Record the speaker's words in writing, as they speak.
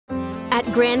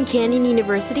At Grand Canyon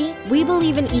University, we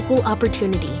believe in equal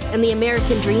opportunity, and the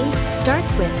American dream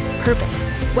starts with purpose.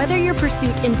 Whether your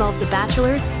pursuit involves a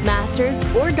bachelor's, master's,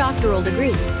 or doctoral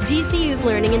degree, GCU's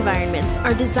learning environments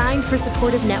are designed for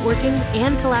supportive networking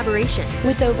and collaboration.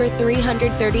 With over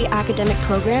 330 academic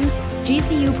programs,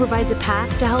 GCU provides a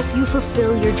path to help you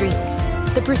fulfill your dreams.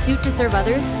 The pursuit to serve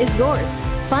others is yours.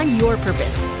 Find your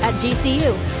purpose at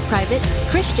GCU. Private,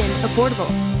 Christian,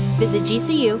 affordable. Visit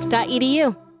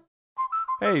gcu.edu.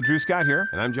 Hey, Drew Scott here,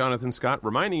 and I'm Jonathan Scott,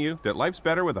 reminding you that life's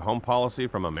better with a home policy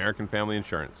from American Family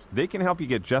Insurance. They can help you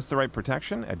get just the right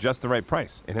protection at just the right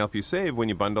price and help you save when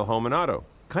you bundle home and auto.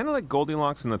 Kind of like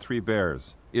Goldilocks and the Three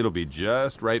Bears. It'll be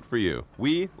just right for you.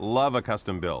 We love a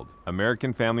custom build.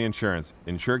 American Family Insurance.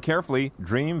 Insure carefully,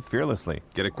 dream fearlessly.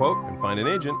 Get a quote and find an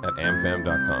agent at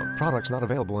amfam.com. Products not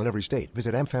available in every state.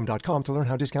 Visit amfam.com to learn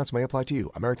how discounts may apply to you.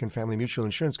 American Family Mutual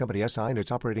Insurance Company SI and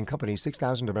its operating company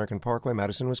 6000 American Parkway,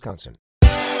 Madison, Wisconsin.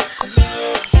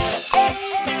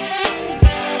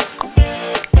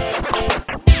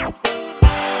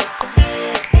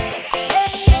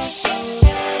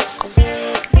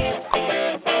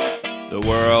 The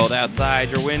world outside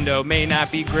your window may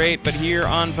not be great, but here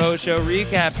on Post Show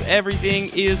Recaps, everything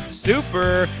is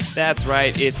super. That's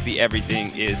right, it's the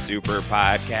Everything is Super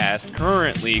podcast,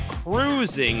 currently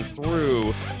cruising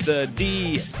through the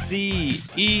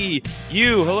DCEU.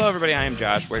 Hello, everybody. I am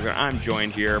Josh Waker. I'm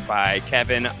joined here by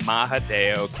Kevin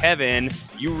Mahadeo. Kevin,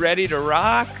 you ready to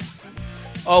rock?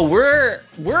 Oh, we're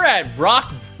at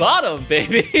rock bottom,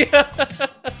 baby.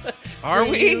 Are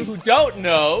we? You who don't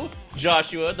know,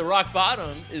 Joshua, the rock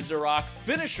bottom is The Rock's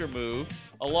finisher move,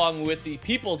 along with the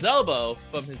people's elbow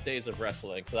from his days of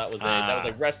wrestling. So that was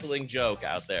a wrestling joke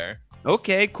out there.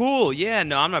 Okay, cool. Yeah,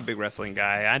 no, I'm not a big wrestling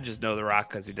guy. I just know The Rock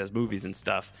because he does movies and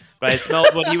stuff. But I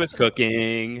smelled what he was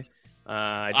cooking.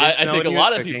 I think a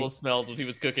lot of people smelled what he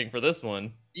was cooking for this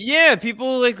one. Yeah,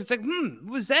 people it's like,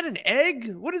 was that an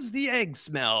egg? What is the egg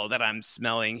smell that I'm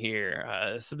smelling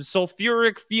here? Some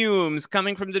sulfuric fumes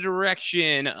coming from the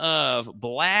direction of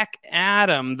Black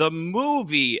Adam, the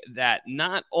movie that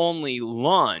not only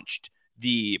launched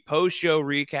the post-show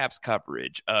recaps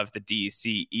coverage of the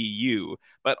DCEU,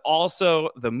 but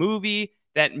also the movie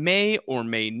that may or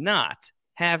may not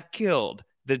have killed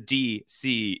the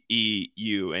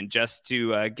DCEU. And just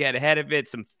to get ahead of it,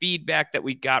 some feedback that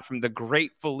we got from the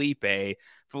great Felipe.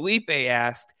 Felipe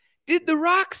asked, did The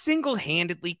Rock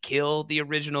single-handedly kill the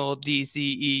original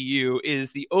DCEU?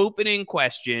 Is the opening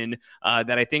question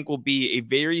that I think will be a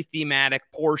very thematic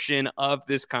portion of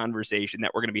this conversation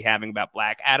that we're going to be having about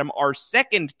Black Adam. Our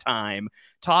second time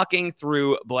talking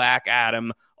through Black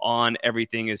Adam on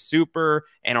Everything is Super,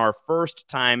 and our first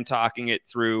time talking it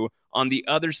through on the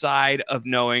other side of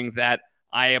knowing that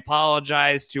I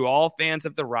apologize to all fans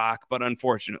of The Rock, but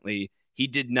unfortunately, he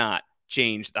did not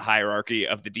change the hierarchy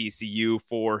of the DCU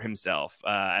for himself,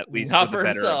 at least not for the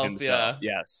better of himself.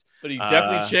 Yeah. Yes. But he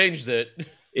definitely changed it.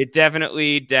 It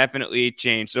definitely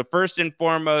changed. So first and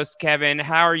foremost, Kevin,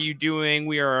 how are you doing?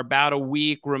 We are about a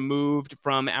week removed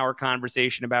from our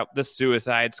conversation about the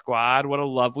Suicide Squad. What a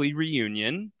lovely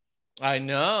reunion. I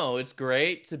know. It's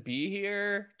great to be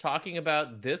here talking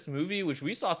about this movie, which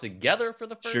we saw together for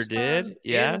the first time.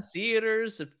 Yeah. In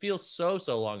theaters. It feels so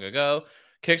long ago.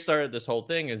 Kickstarted this whole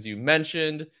thing, as you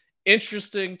mentioned.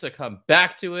 Interesting to come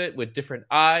back to it with different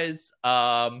eyes.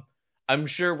 I'm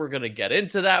sure we're going to get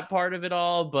into that part of it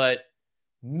all, but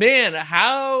man,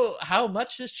 how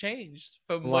much has changed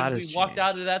from when we walked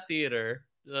out of that theater?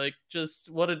 Like,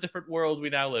 just what a different world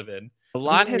we now live in. A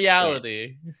lot has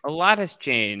reality. A lot has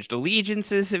changed.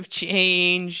 Allegiances have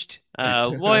changed.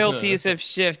 Loyalties have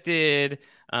shifted.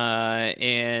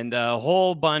 And a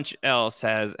whole bunch else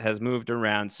has moved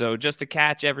around. So just to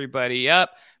catch everybody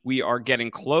up, we are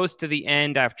getting close to the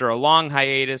end after a long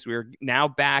hiatus. We're now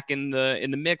back in the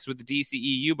mix with the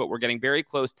DCEU, but we're getting very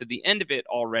close to the end of it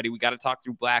already. We got to talk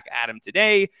through Black Adam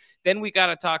today. Then we got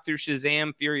to talk through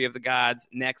Shazam! Fury of the Gods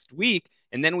next week.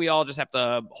 And then we all just have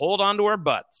to hold on to our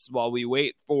butts while we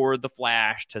wait for The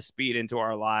Flash to speed into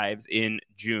our lives in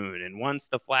June. And once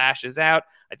The Flash is out,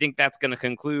 I think that's going to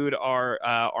conclude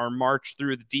our march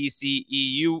through the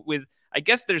DCEU with, I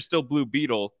guess there's still Blue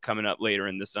Beetle coming up later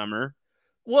in the summer.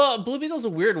 Well, Blue Beetle's a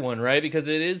weird one, right? Because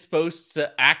it is supposed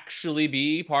to actually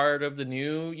be part of the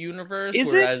new universe.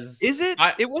 Is it?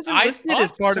 It wasn't listed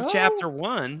as part of Chapter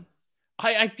 1.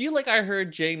 I feel like I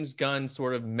heard James Gunn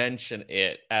sort of mention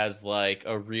it as like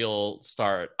a real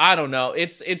start. I don't know.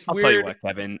 It's I'll weird. Tell you what,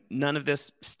 Kevin, none of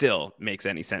this still makes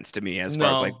any sense to me as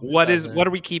far as like what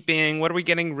are we keeping? What are we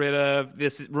getting rid of?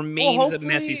 This remains a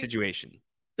messy situation.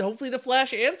 hopefully the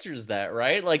Flash answers that,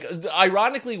 right? Like,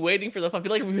 ironically, waiting for I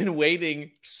feel like we've been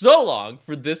waiting so long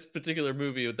for this particular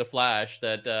movie with the Flash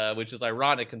that, which is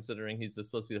ironic considering he's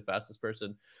supposed to be the fastest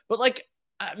person. But like,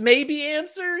 maybe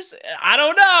answers. I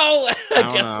don't know.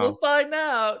 I guess we'll find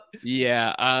out.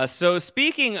 Yeah. So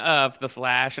speaking of the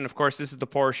Flash, and of course, this is the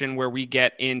portion where we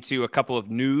get into a couple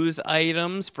of news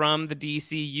items from the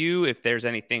DCU, if there's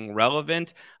anything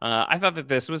relevant. I thought that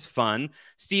this was fun.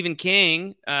 Stephen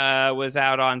King was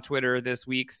out on Twitter this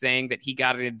week saying that he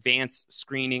got an advanced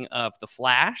screening of The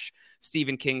Flash.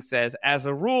 Stephen King says, as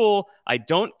a rule, I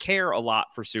don't care a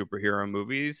lot for superhero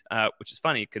movies, which is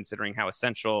funny considering how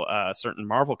essential certain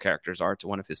Marvel characters are to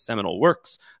one of his seminal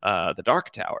works, The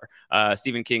Dark Tower.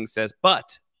 Stephen King says,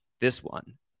 but this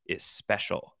one is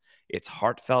special. It's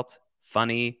heartfelt,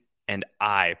 funny, and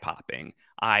eye-popping.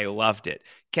 I loved it.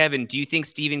 Kevin, do you think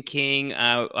Stephen King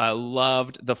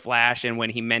loved The Flash? And when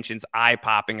he mentions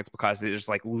eye-popping, it's because there's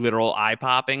like literal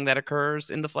eye-popping that occurs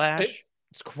in The Flash?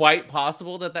 It's quite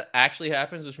possible that actually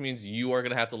happens, which means you are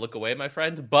going to have to look away, my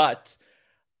friend. But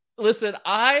listen,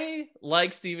 I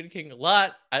like Stephen King a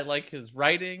lot. I like his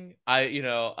writing.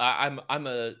 I'm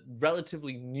a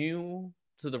relatively new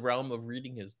to the realm of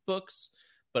reading his books,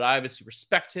 but I obviously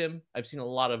respect him. I've seen a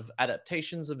lot of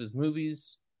adaptations of his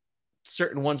movies.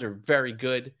 Certain ones are very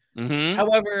good. Mm-hmm.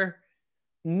 However,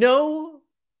 no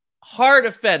hard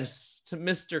offense to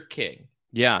Mr. King.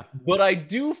 Yeah. But I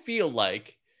do feel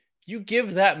like you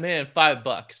give that man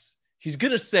 $5, he's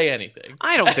gonna say anything.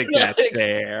 I don't think that's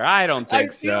fair. I don't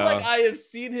think so. I feel like I have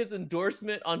seen his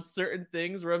endorsement on certain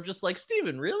things where I'm just like,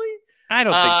 Steven, really? I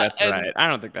don't think that's right. I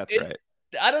don't think that's right.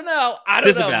 I don't know. I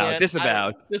don't know, man.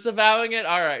 Disavowing it.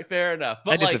 All right, fair enough.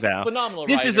 But I disavow. Like, phenomenal.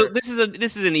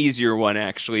 This is an easier one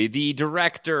actually. The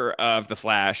director of The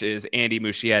Flash is Andy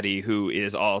Muschietti, who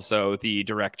is also the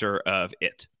director of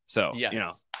It. So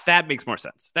yes. That makes more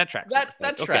sense. That tracks. That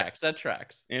tracks. That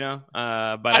tracks.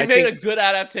 But I made a good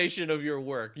adaptation of your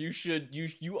work.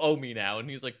 You owe me now. And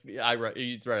he's like,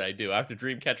 he's right. I do. After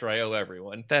Dreamcatcher, I owe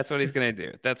everyone. That's what he's gonna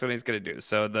do.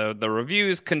 So the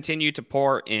reviews continue to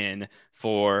pour in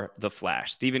for The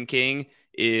Flash. Stephen King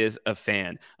is a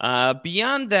fan.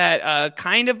 Beyond that,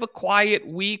 kind of a quiet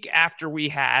week after we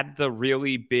had the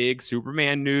really big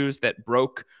Superman news that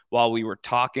broke while we were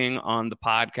talking on the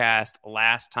podcast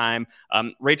last time.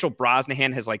 Rachel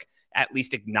Brosnahan has at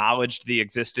least acknowledged the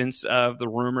existence of the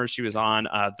rumors. She was on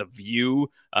The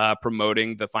View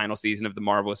promoting the final season of The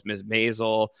Marvelous Ms.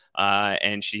 Maisel.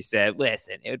 And she said,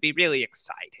 listen, it would be really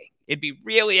exciting. It'd be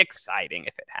really exciting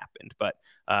if it happened. But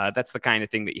that's the kind of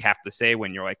thing that you have to say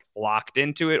when you're locked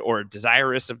into it or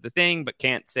desirous of the thing, but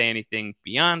can't say anything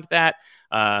beyond that.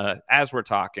 As we're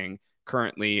talking,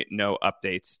 currently no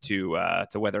updates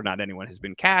to whether or not anyone has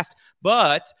been cast.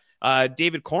 But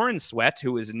David Corenswet,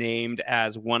 who was named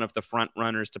as one of the front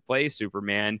runners to play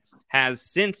Superman, has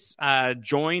since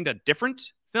joined a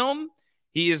different film.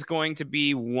 He is going to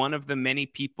be one of the many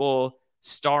people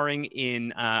starring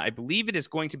in, I believe it is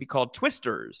going to be called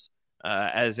Twisters,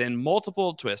 as in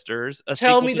multiple Twisters.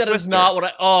 Tell me that is not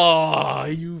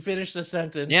what you finished the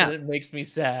sentence and it makes me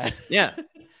sad. Yeah.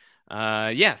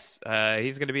 Yes,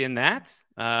 he's going to be in that.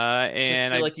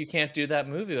 And I feel like you can't do that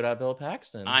movie without Bill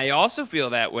Paxton. I also feel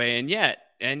that way, and yet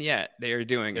they are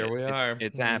doing it. There we are.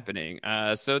 It's happening.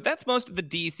 So that's most of the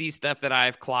DC stuff that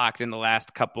I've clocked in the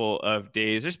last couple of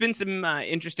days. There's been some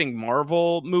interesting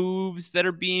Marvel moves that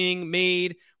are being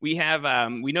made. We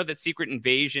know that Secret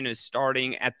Invasion is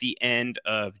starting at the end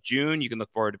of June. You can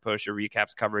look forward to post-show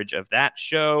recaps coverage of that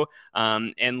show.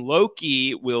 And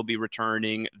Loki will be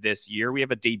returning this year. We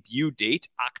have a debut date.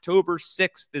 October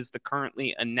 6th is the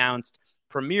currently announced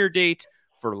premiere date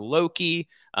for Loki.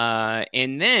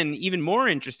 And then even more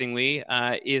interestingly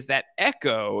is that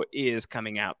Echo is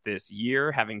coming out this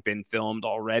year, having been filmed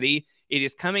already. It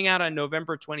is coming out on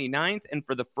November 29th. And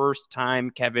for the first time,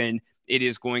 Kevin, it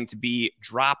is going to be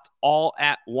dropped all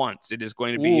at once. It is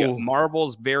going to be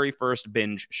Marvel's very first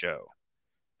binge show.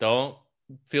 Don't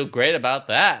feel great about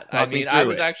that. I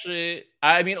was actually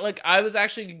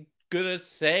gonna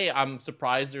say I'm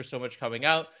surprised there's so much coming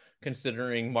out,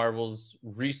 considering Marvel's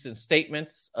recent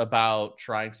statements about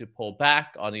trying to pull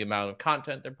back on the amount of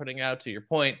content they're putting out. To your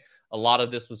point, a lot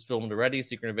of this was filmed already.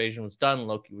 Secret Invasion was done.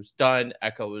 Loki was done.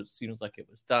 Echo seems like it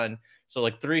was done. So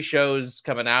 3 shows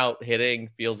coming out, hitting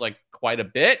feels like quite a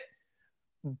bit.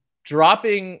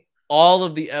 Dropping all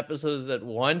of the episodes at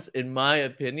once, in my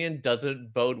opinion,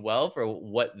 doesn't bode well for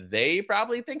what they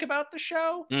probably think about the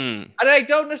show. And I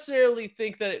don't necessarily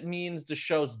think that it means the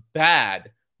show's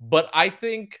bad, but I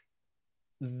think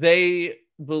they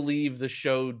believe the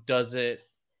show doesn't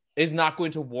is not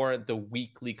going to warrant the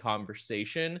weekly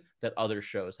conversation that other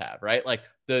shows have, right? Like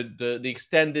the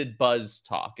extended buzz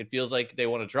talk. It feels like they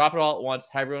want to drop it all at once,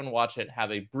 have everyone watch it,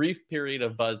 have a brief period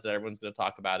of buzz that everyone's going to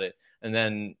talk about it, and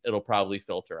then it'll probably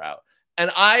filter out. And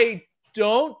I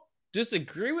don't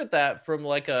disagree with that from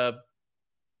like a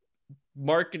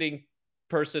marketing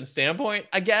person standpoint,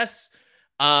 I guess.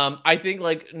 I think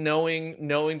like knowing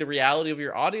the reality of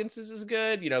your audiences is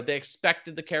good. You know, they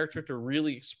expected the character to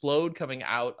really explode coming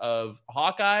out of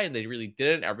Hawkeye, and they really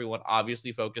didn't. Everyone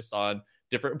obviously focused on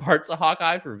different parts of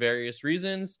Hawkeye for various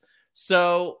reasons.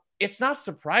 So it's not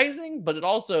surprising, but it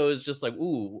also is just like,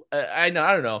 ooh, I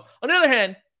don't know. On the other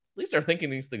hand, at least they're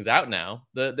thinking these things out now.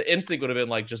 The instinct would have been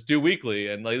like, just do weekly.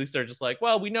 And like, at least they're just like,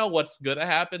 well, we know what's going to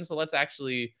happen, so let's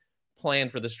actually plan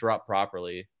for this drop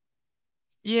properly.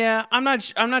 Yeah, I'm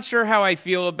not sure how I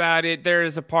feel about it.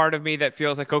 There's a part of me that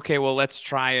feels like, okay, well, let's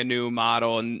try a new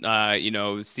model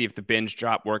and see if the binge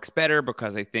drop works better,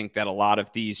 because I think that a lot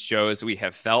of these shows we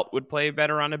have felt would play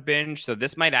better on a binge. So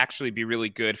this might actually be really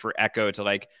good for Echo to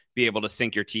like be able to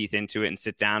sink your teeth into it and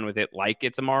sit down with it like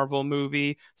it's a Marvel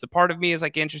movie. So part of me is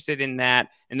like interested in that,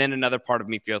 and then another part of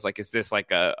me feels like, is this like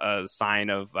a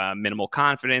sign of minimal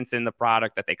confidence in the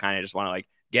product, that they kind of just want to like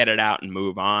get it out and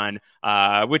move on,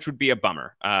 which would be a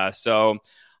bummer. So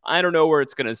I don't know where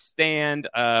it's going to stand,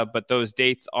 but those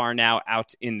dates are now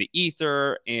out in the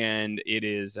ether, and it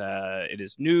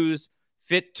is news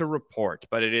fit to report,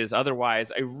 but it is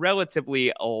otherwise a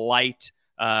relatively light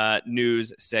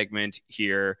news segment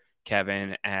here,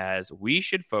 Kevin, as we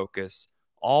should focus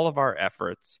all of our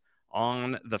efforts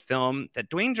on the film that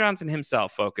Dwayne Johnson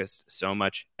himself focused so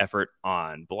much effort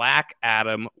on, Black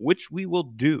Adam, which we will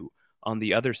do on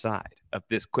the other side of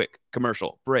this quick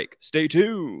commercial break. Stay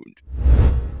tuned.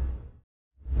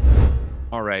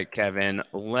 All right, Kevin,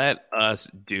 let us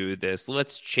do this.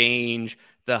 Let's change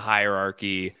the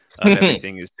hierarchy of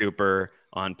Everything is Super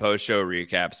on post-show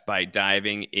recaps by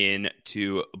diving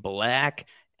into Black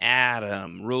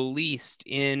Adam, released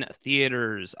in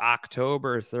theaters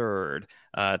October 3rd,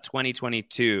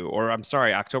 2022, or I'm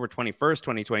sorry, October 21st,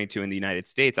 2022 in the United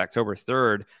States. October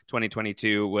 3rd,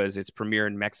 2022 was its premiere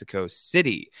in Mexico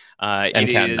City. And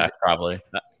Canada, probably.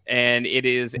 And it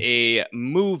is a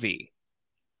movie.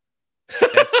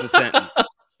 That's the sentence.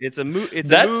 It's a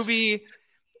movie.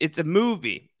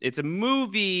 It's a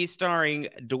movie starring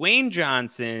Dwayne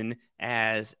Johnson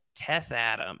as Teth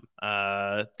Adam,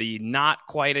 the not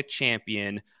quite a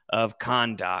champion of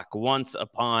Kahndaq, once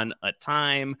upon a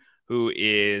time, who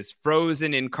is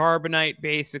frozen in carbonite,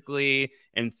 basically,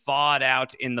 and thawed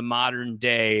out in the modern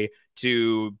day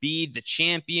to be the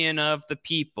champion of the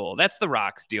people. That's the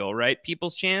Rock's deal, right?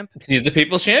 People's champ? He's the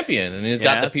people's champion, and he's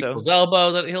got the people's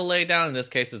elbow that he'll lay down. In this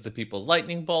case, is the people's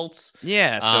lightning bolts.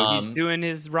 Yeah, so he's doing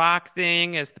his Rock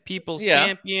thing as the people's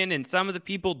champion, and some of the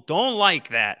people don't like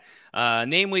that.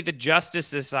 Namely the Justice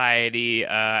Society,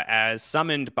 as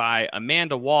summoned by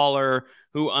Amanda Waller,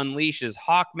 who unleashes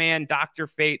Hawkman, Dr.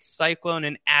 Fate, Cyclone,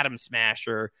 and Atom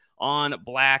Smasher on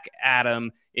Black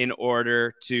Adam in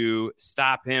order to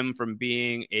stop him from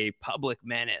being a public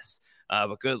menace.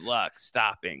 But good luck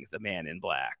stopping the Man in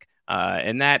Black.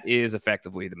 And that is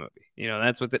effectively the movie. You know,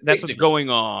 that's what's going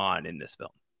on in this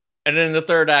film. And then the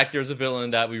third act, there's a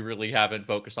villain that we really haven't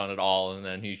focused on at all, and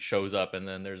then he shows up, and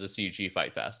then there's a CG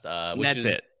fight fest, which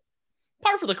is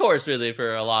par for the course, really,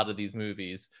 for a lot of these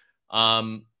movies.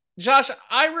 Josh,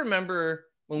 I remember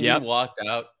when we walked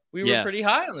out, we were pretty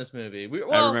high on this movie.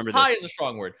 High is a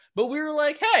strong word, but we were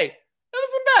like, hey, that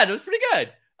wasn't bad. It was pretty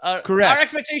good. Correct. Our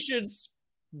expectations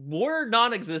were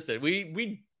non-existent.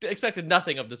 We expected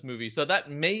nothing of this movie, so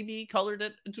that maybe colored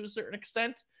it to a certain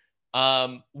extent.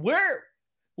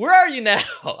 Where are you now?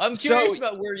 I'm curious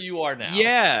about where you are now.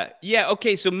 Yeah.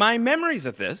 Okay, so my memories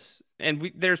of this,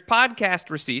 and there's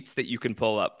podcast receipts that you can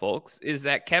pull up, folks, is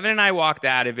that Kevin and I walked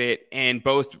out of it and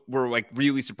both were like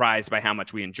really surprised by how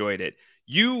much we enjoyed it.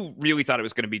 You really thought it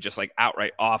was going to be just like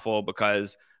outright awful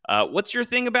because what's your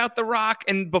thing about The Rock?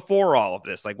 And before all of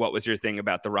this, like what was your thing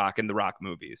about The Rock and The Rock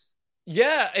movies?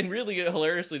 Yeah, and really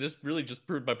hilariously, this really just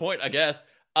proved my point, I guess.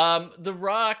 The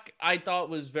Rock, I thought,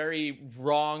 was very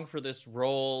wrong for this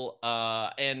role,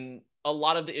 and a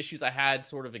lot of the issues I had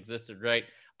sort of existed, right?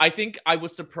 I think I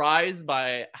was surprised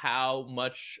by how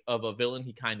much of a villain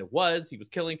he kind of was. He was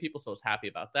killing people, so I was happy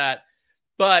about that.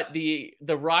 But the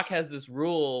Rock has this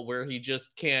rule where he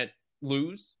just can't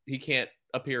lose. He can't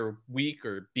appear weak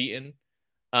or beaten.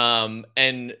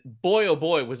 And boy, oh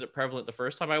boy, was it prevalent the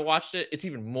first time I watched it. It's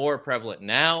even more prevalent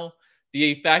now.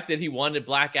 The fact that he wanted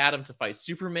Black Adam to fight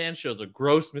Superman shows a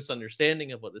gross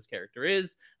misunderstanding of what this character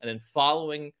is. And then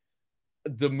following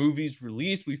the movie's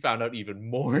release, we found out even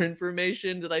more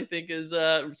information that I think is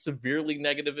severely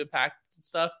negative impact and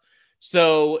stuff.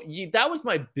 So that was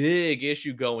my big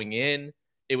issue going in.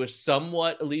 It was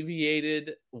somewhat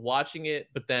alleviated watching it,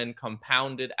 but then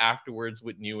compounded afterwards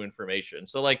with new information.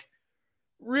 So like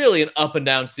really an up and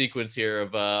down sequence here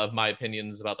of my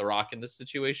opinions about The Rock in this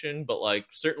situation. But like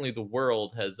certainly the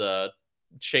world has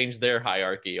changed their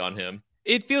hierarchy on him.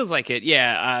 It feels like it,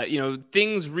 yeah.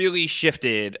 Things really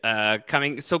shifted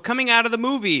coming out of the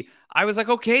movie. I was like,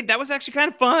 okay, that was actually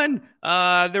kind of fun.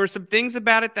 There were some things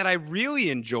about it that I really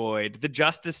enjoyed. The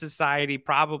Justice Society,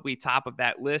 probably top of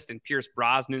that list, and Pierce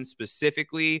Brosnan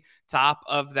specifically top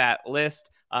of that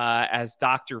list as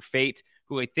Dr. Fate,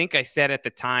 who I think I said at the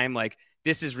time, like,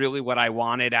 this is really what I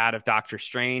wanted out of Doctor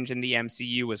Strange in the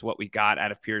MCU, was what we got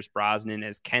out of Pierce Brosnan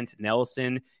as Kent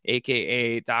Nelson,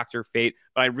 a.k.a. Dr. Fate.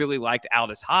 But I really liked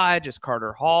Aldous Hodge as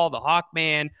Carter Hall, the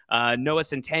Hawkman, Noah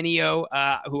Centineo,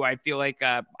 who I feel like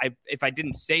if I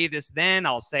didn't say this then,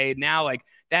 I'll say now, like,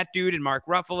 that dude and Mark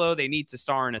Ruffalo, they need to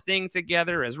star in a thing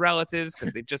together as relatives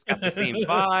because they've just got the same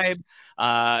vibe.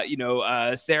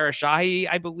 Sarah Shahi,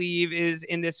 I believe, is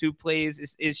in this, who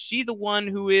plays, is she the one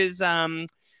who is...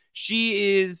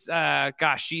 She is,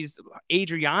 she's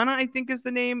Adriana, I think is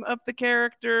the name of the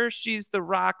character. She's The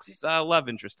Rock's love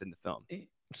interest in the film.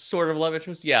 Sort of love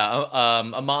interest, yeah.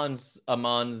 Amon's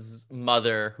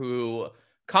mother, who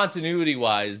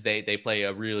continuity-wise, they play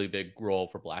a really big role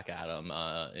for Black Adam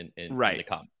in the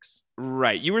comics.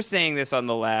 Right. You were saying this on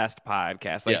the last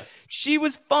podcast. Like, yes. She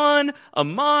was fun.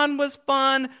 Amon was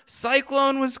fun.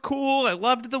 Cyclone was cool. I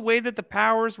loved the way that the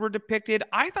powers were depicted.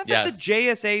 I thought that the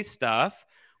JSA stuff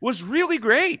was really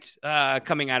great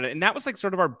coming out of it. And that was like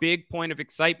sort of our big point of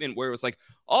excitement, where it was like,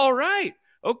 all right,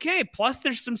 okay. Plus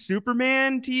there's some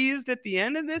Superman teased at the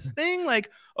end of this thing. Like,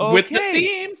 okay. With the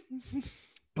theme.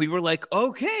 We were like,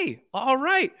 okay, all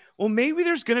right. Well, maybe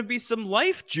there's going to be some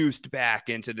life juiced back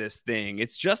into this thing.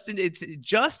 It's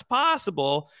just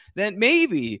possible that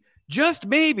maybe, just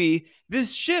maybe,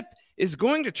 this ship is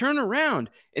going to turn around.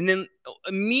 And then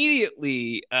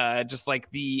immediately, just like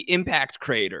the impact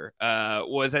crater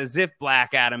was as if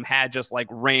Black Adam had just like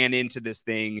ran into this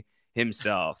thing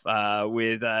himself,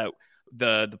 with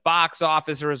the box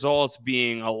office results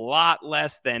being a lot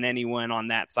less than anyone on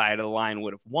that side of the line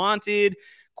would have wanted.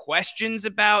 Questions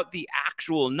about the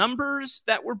actual numbers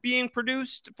that were being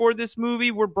produced for this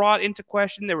movie were brought into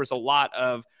question. There was a lot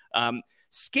of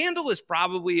scandal is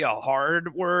probably a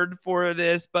hard word for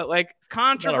this, but like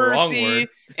controversy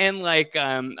and like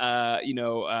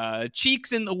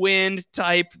cheeks in the wind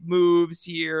type moves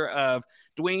here of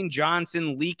Dwayne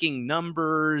Johnson leaking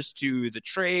numbers to the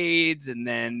trades and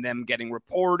then them getting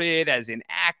reported as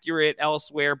inaccurate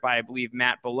elsewhere by, I believe,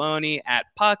 Matt Belloni at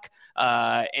Puck.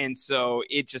 And so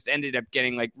it just ended up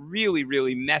getting like really,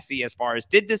 really messy as far as,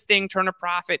 did this thing turn a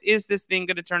profit? Is this thing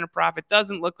going to turn a profit?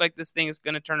 Doesn't look like this thing is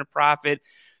going to turn a profit.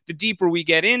 The deeper we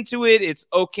get into it, it's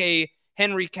okay.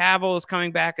 Henry Cavill is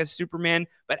coming back as Superman,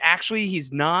 but actually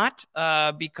he's not,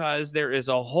 because there is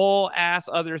a whole ass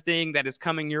other thing that is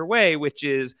coming your way, which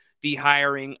is the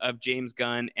hiring of James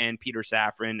Gunn and Peter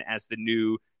Safran as the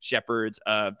new shepherds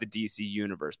of the DC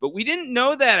universe. But we didn't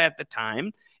know that at the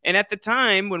time. And at the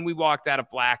time when we walked out of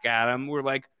Black Adam, we're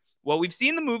like, well, we've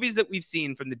seen the movies that we've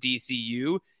seen from the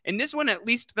DCU, and this one at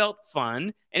least felt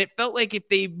fun. And it felt like if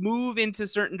they move into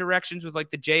certain directions with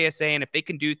like the JSA, and if they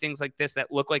can do things like this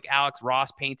that look like Alex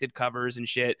Ross painted covers and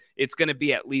shit, it's going to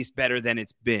be at least better than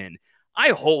it's been. I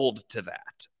hold to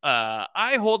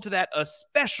that.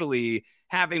 Especially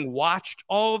having watched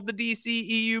all of the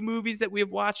DCEU movies that we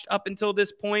have watched up until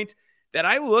this point, that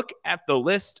I look at the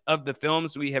list of the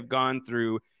films we have gone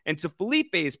through. And to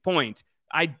Felipe's point,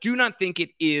 I do not think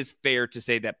it is fair to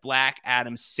say that Black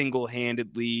Adam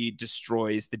single-handedly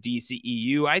destroys the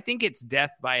DCEU. I think it's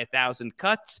death by 1,000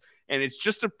 cuts, and it's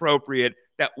just appropriate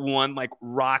that one like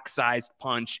rock-sized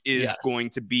punch is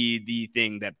going to be the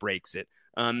thing that breaks it.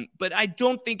 But I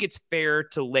don't think it's fair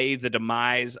to lay the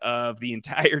demise of the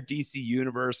entire DC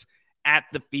universe at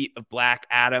the feet of Black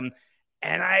Adam.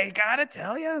 And I gotta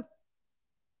tell you,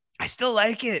 I still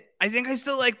like it. I think I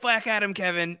still like Black Adam,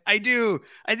 Kevin. I do.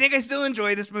 I think I still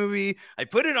enjoy this movie. I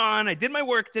put it on. I did my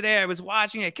work today. I was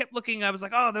watching. I kept looking. I was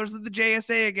like, oh, those are the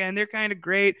JSA again. They're kind of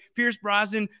great. Pierce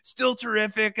Brosnan, still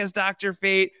terrific as Dr.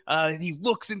 Fate. He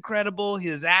looks incredible.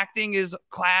 His acting is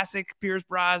classic Pierce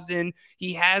Brosnan.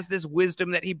 He has this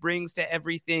wisdom that he brings to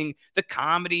everything. The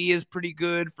comedy is pretty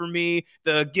good for me.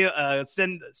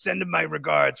 Send him my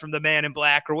regards from the Man in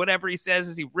Black, or whatever he says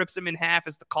as he rips him in half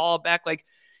as the callback. Like,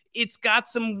 it's got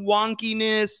some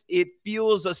wonkiness. It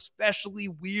feels especially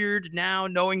weird now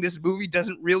knowing this movie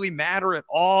doesn't really matter at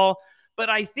all. but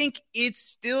I think it's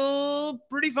still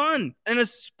pretty fun. And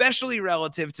especially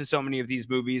relative to so many of these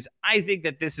movies, I think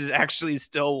that this is actually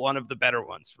still one of the better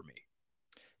ones for me.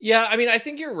 Yeah, I mean, I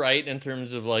think you're right in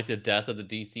terms of like the death of the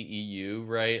DCEU,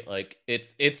 right? Like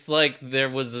it's like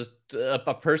there was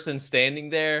a person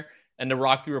standing there and The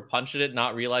Rock threw a punch at it,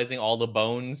 not realizing all the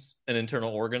bones and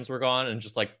internal organs were gone, and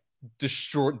just like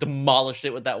demolished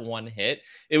it with that one hit.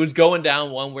 It was going down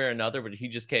one way or another, but he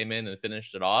just came in and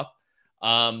finished it off.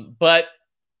 But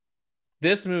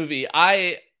this movie,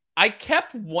 I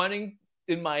kept wanting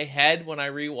in my head when I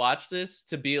rewatched this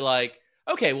to be like,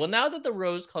 okay, well, now that the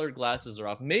rose-colored glasses are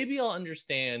off, maybe I'll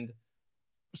understand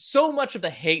so much of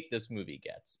the hate this movie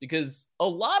gets, because a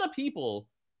lot of people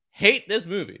hate this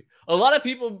movie. A lot of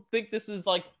people think this is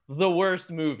like the worst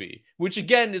movie, which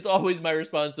again is always my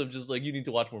response of just like, you need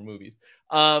to watch more movies.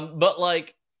 But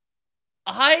like,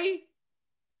 I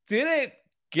didn't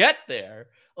get there.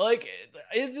 Like,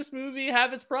 is this movie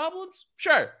have its problems?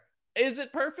 Sure. Is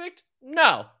it perfect?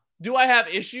 No. Do I have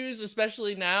issues,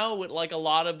 especially now with like a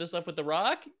lot of the stuff with The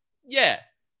Rock? Yeah.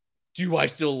 Do I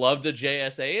still love the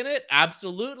JSA in it?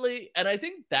 Absolutely. And I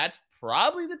think that's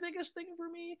probably the biggest thing for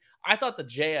me. I thought the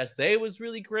JSA was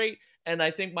really great. And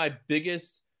I think my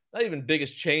biggest, not even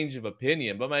biggest change of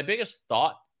opinion, but my biggest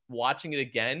thought watching it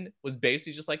again was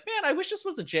basically just like, man, I wish this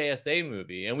was a JSA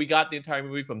movie. And we got the entire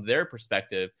movie from their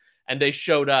perspective. And they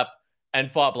showed up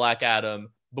and fought Black Adam,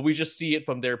 but we just see it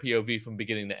from their POV from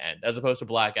beginning to end, as opposed to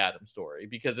Black Adam's story,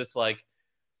 because it's like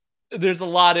there's a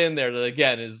lot in there that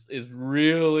again is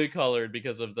really colored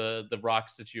because of the Rock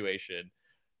situation.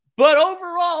 But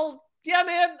overall, yeah,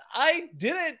 man, I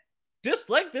didn't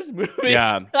dislike this movie.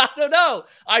 Yeah. I don't know.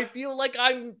 I feel like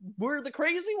we're the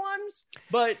crazy ones,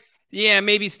 but yeah,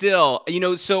 maybe still.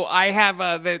 So I have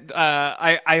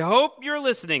I hope you're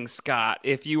listening, Scott.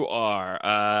 If you are,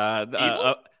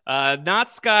 Evil?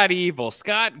 Not Scott Evil,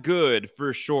 Scott Good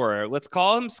for sure. Let's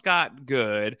call him Scott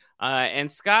Good. And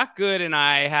Scott Good and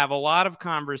I have a lot of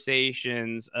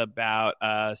conversations about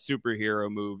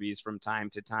superhero movies from time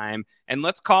to time. And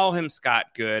let's call him Scott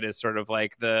Good as sort of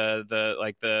like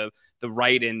the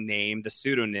write-in name, the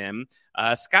pseudonym.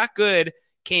 Scott Good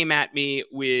came at me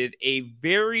with a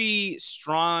very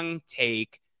strong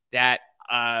take that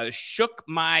shook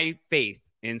my faith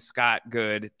in Scott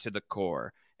Good to the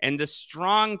core. And the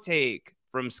strong take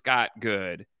from Scott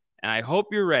Good, and I hope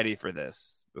you're ready for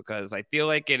this, because I feel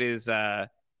like it's a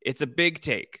big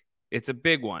take. It's a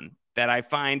big one that I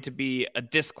find to be a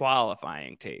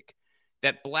disqualifying take.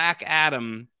 That Black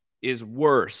Adam is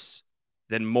worse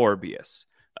than Morbius.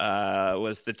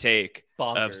 Was the take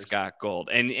Bonkers. Of Scott Gold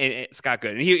and Scott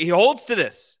Good. And he holds to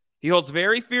this. He holds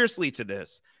very fiercely to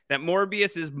this, that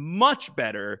Morbius is much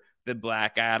better than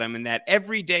Black Adam, and that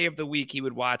every day of the week he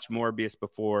would watch Morbius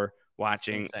before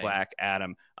watching Black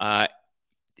Adam.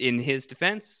 In his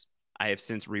defense, I have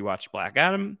since rewatched Black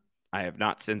Adam. I have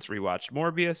not since rewatched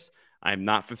Morbius. I'm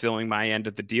not fulfilling my end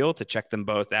of the deal to check them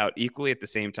both out equally at the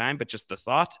same time, but just the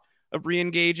thought of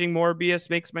re-engaging Morbius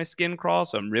makes my skin crawl,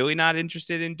 so I'm really not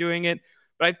interested in doing it.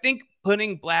 But I think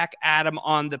putting Black Adam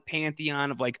on the pantheon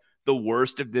of like the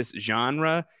worst of this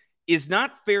genre is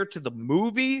not fair to the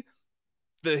movie.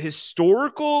 The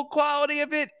historical quality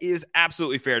of it is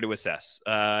absolutely fair to assess.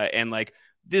 And like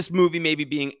this movie maybe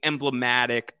being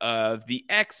emblematic of the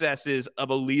excesses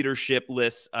of a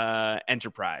leadership-less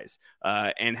enterprise,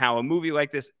 and how a movie like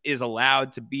this is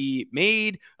allowed to be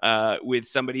made with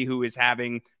somebody who is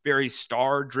having very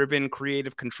star-driven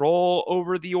creative control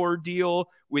over the ordeal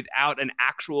without an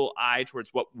actual eye towards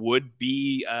what would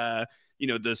be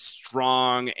the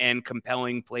strong and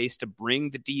compelling place to bring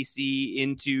the DC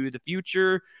into the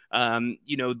future.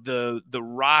 The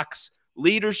Rock's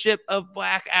leadership of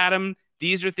Black Adam.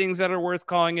 These are things that are worth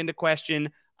calling into question.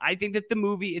 I think that the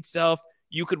movie itself,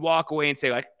 you could walk away and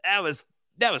say like, that was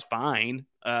fine.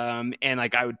 And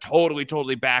like, I would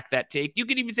totally back that take. You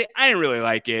could even say, I didn't really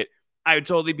like it. I would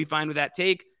totally be fine with that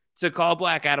take. To call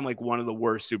Black Adam like one of the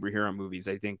worst superhero movies,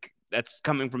 I think that's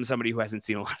coming from somebody who hasn't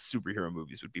seen a lot of superhero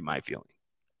movies would be my feeling.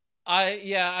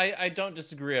 I don't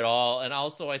disagree at all. And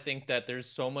also I think that there's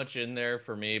so much in there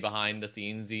for me behind the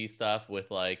scenes-y stuff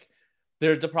with like,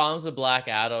 the problems with Black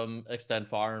Adam extend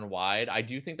far and wide. I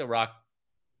do think The Rock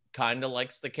kind of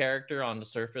likes the character on the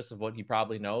surface of what he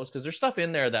probably knows, because there's stuff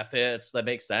in there that fits, that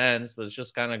makes sense, but it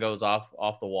just kind of goes off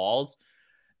the walls.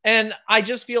 And I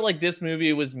just feel like this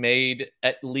movie was made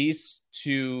at least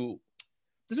to...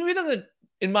 This movie doesn't,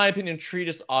 in my opinion, treat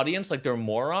its audience like they're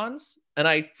morons. And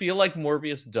I feel like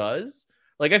Morbius does.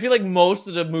 Like, I feel like most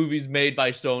of the movies made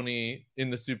by Sony in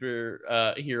the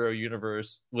superhero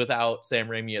universe without Sam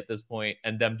Raimi at this point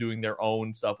and them doing their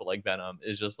own stuff with like Venom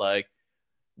is just like,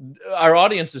 our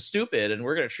audience is stupid and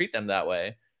we're going to treat them that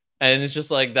way. And it's just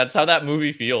like, that's how that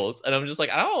movie feels. And I'm just like,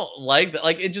 I don't like that.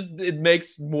 Like, it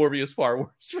makes Morbius far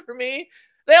worse for me.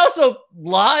 They also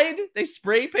lied. They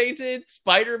spray painted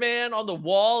Spider-Man on the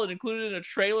wall and included it in a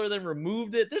trailer, then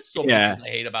removed it. There's so many things I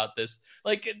hate about this.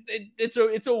 Like,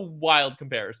 it's a wild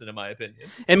comparison, in my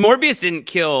opinion. And Morbius didn't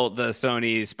kill the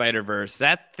Sony Spider-Verse.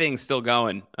 That thing's still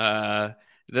going.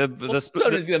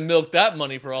 Sony's gonna milk that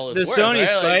money for all it's worth. Sony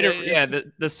right?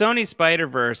 The Sony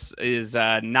Spider-Verse is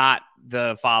not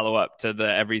the follow-up to the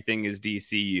Everything is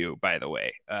DCU, by the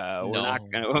way. We're not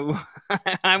gonna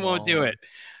I won't do it.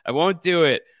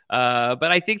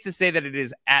 But I think to say that it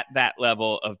is at that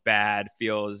level of bad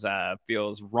feels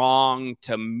wrong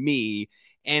to me.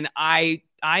 And I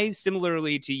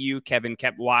similarly to you, Kevin,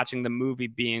 kept watching the movie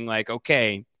being like,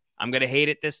 okay, I'm gonna hate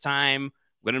it this time.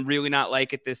 I'm going to really not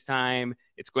like it this time.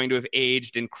 It's going to have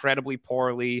aged incredibly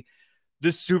poorly.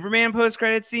 The Superman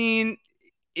post-credit scene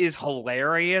is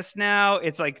hilarious now.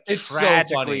 It's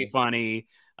tragically so funny.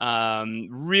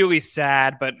 Really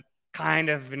sad, but kind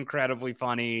of incredibly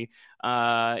funny.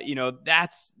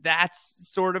 That's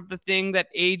sort of the thing that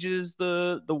ages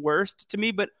the worst to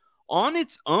me. But on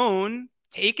its own,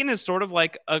 taken as sort of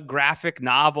like a graphic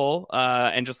novel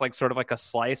and just like sort of like a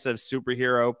slice of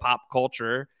superhero pop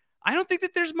culture, I don't think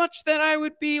that there's much that I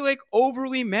would be like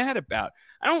overly mad about.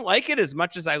 I don't like it as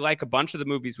much as I like a bunch of the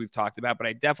movies we've talked about, but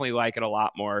I definitely like it a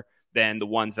lot more than the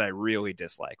ones that I really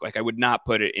dislike. Like, I would not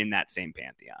put it in that same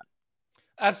pantheon.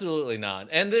 Absolutely not.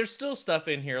 And there's still stuff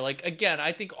in here. Like, again,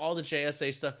 I think all the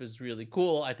JSA stuff is really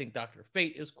cool. I think Dr.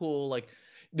 Fate is cool. Like,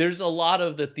 there's a lot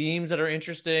of the themes that are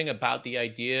interesting about the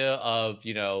idea of,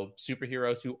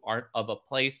 superheroes who aren't of a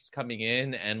place coming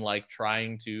in and like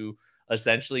trying to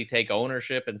essentially take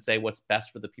ownership and say what's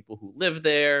best for the people who live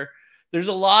there. There's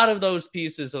a lot of those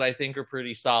pieces that I think are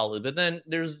pretty solid. But then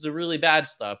there's the really bad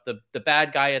stuff. The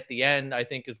bad guy at the end, I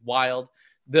think, is wild.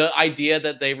 The idea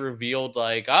that they revealed,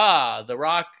 like, The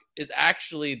Rock is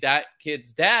actually that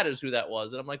kid's dad is who that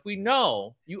was. And I'm like, we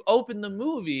know. You open the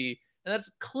movie, and that's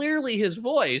clearly his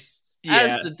voice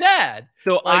as the dad.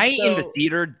 So in the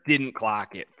theater didn't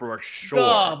clock it for sure.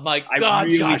 Oh my God,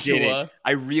 Joshua.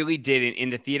 I really didn't. In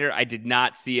the theater, I did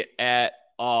not see it at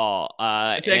all.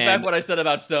 I take back what I said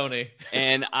about Sony.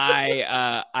 And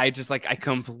I just I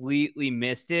completely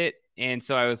missed it. And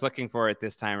so I was looking for it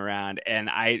this time around. And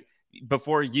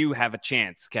before you have a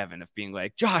chance, Kevin, of being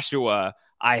like, Joshua,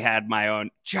 I had my own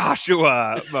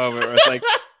Joshua moment where it's like,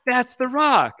 that's The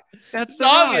Rock. It's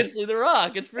obviously The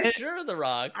Rock. It's for sure The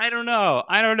Rock. I don't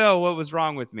know what was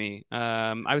wrong with me.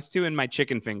 I was too in my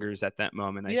chicken fingers at that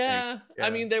moment. I think. I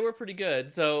mean, they were pretty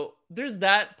good. So there's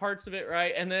that parts of it,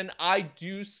 right? And then I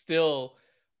do still,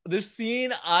 the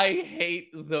scene I hate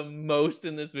the most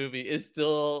in this movie is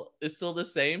still the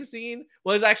same scene.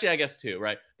 Well, it's actually, I guess, two,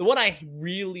 right? The one I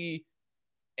really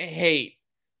hate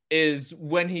is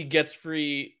when he gets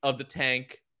free of the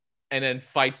tank and then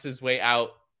fights his way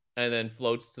out and then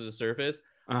floats to the surface.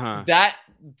 That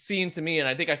scene to me, and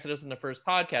I think I said this in the first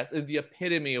podcast, is the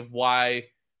epitome of why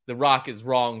The Rock is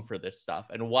wrong for this stuff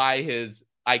and why his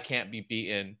I can't be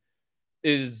beaten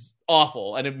is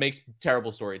awful, and it makes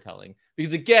terrible storytelling.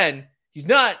 Because again, he's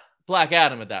not Black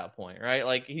Adam at that point, right?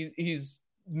 Like he's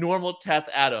normal Teth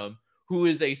Adam, who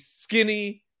is a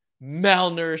skinny,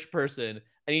 malnourished person,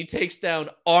 and he takes down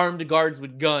armed guards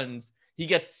with guns. He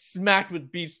gets smacked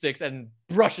with beat sticks and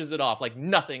brushes it off like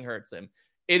nothing hurts him.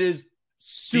 It is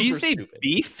super. Do you say stupid.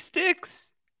 Beef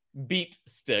sticks? Beat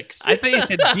sticks. I thought you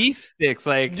said beef sticks.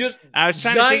 Like, just I was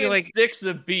trying to think of like sticks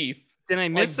of beef. Did I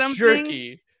miss something?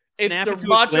 Jerky. It's the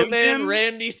Macho Man Jim?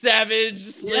 Randy Savage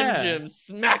Slim Jim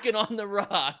smacking on The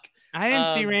Rock. I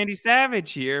didn't see Randy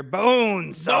Savage here.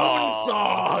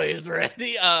 Bonesaw is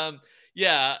Randy.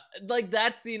 Yeah, like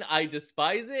that scene, I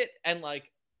despise it, and like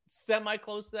semi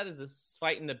close to that is this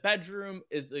fight in the bedroom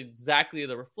is exactly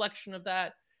the reflection of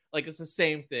that. Like, it's the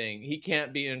same thing. He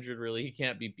can't be injured, really. He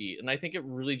can't be beat. And I think it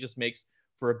really just makes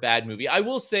for a bad movie. I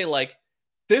will say, like,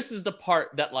 this is the part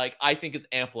that, like, I think is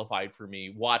amplified for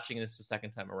me watching this the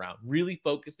second time around. Really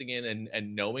focusing in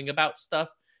and knowing about stuff.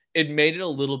 It made it a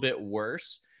little bit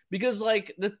worse. Because,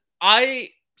 like, I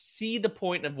see the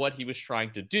point of what he was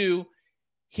trying to do.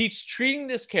 He's treating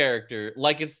this character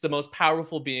like it's the most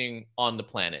powerful being on the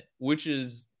planet, which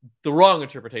is the wrong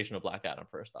interpretation of Black Adam,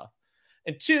 first off.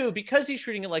 And two, because he's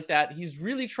treating it like that, he's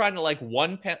really trying to like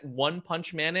one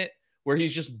punch man it, where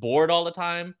he's just bored all the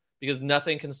time because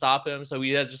nothing can stop him. So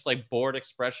he has just like bored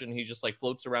expression. He just like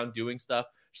floats around doing stuff.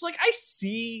 Just like, I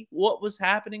see what was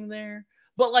happening there.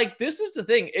 But like, this is the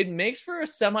thing. It makes for a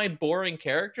semi-boring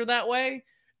character that way.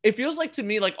 it feels like to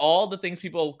me, like all the things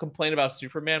people complain about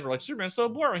Superman were like, Superman's so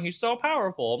boring, he's so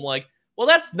powerful. I'm like, well,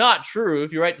 that's not true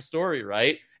if you write the story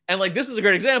right. And like, this is a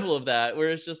great example of that, where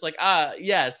it's just like,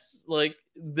 yes, like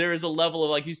there is a level of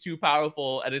like, he's too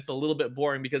powerful and it's a little bit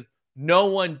boring because no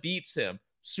one beats him.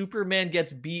 Superman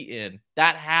gets beaten.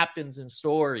 That happens in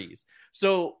stories.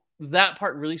 So that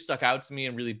part really stuck out to me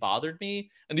and really bothered me.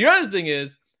 And the other thing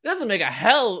is, it doesn't make a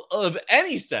hell of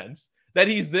any sense that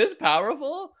he's this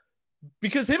powerful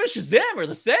because him and Shazam are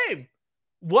the same.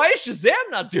 Why is Shazam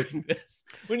not doing this?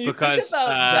 When you think about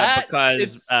that,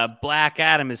 because Black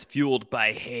Adam is fueled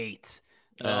by hate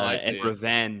and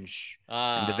revenge,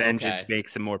 and the vengeance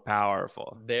makes him more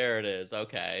powerful. There it is.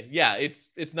 Okay, yeah,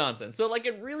 it's nonsense. So like,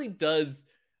 it really does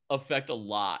affect a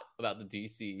lot about the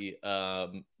DC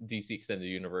extended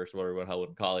universe, whatever the hell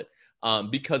would call it,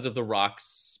 because of The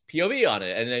Rock's POV on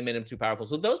it, and they made him too powerful.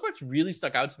 So those parts really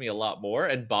stuck out to me a lot more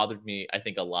and bothered me, I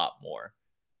think, a lot more.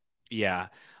 Yeah.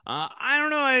 I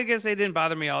don't know. I guess they didn't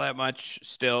bother me all that much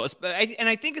still. And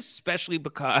I think especially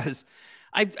because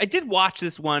I did watch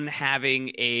this one having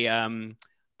a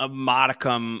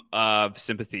modicum of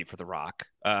sympathy for The Rock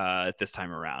this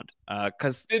time around.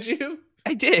 Did you?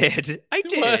 I did.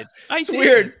 It's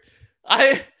weird.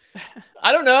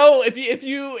 I don't know if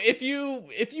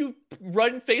you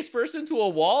run face first into a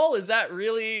wall, is that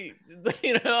really,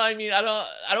 I mean, I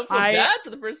don't feel bad for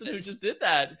the person who just did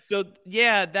that. So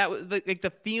yeah, that was like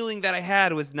the feeling that I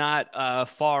had was not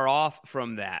far off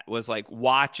from that. Was like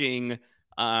watching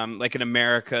like an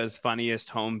America's Funniest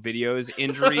Home Videos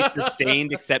injury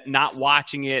sustained, except not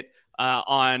watching it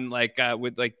on like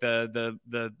with like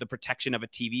the protection of a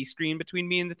TV screen between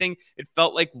me and the thing. It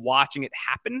felt like watching it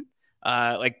happen.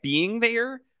 Like being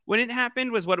there when it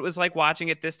happened was what it was like watching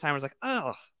it this time. I was like,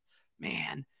 oh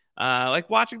man, like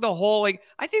watching the whole, like,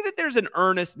 I think that there's an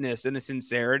earnestness and a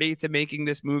sincerity to making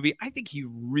this movie. I think he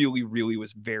really, really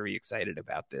was very excited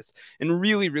about this and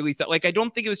really, really thought, like, I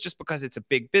don't think it was just because it's a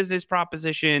big business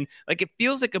proposition. Like, it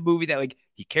feels like a movie that, like,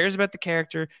 he cares about the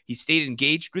character. He stayed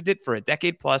engaged with it for a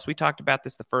decade plus. We talked about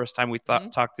this the first time we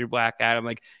talked through Black Adam.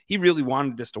 Like, he really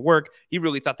wanted this to work. He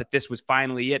really thought that this was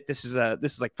finally it. This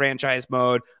is like franchise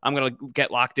mode. I'm going to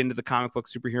get locked into the comic book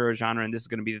superhero genre, and this is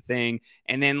going to be the thing.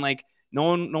 And then, like,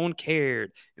 no one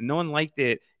cared and no one liked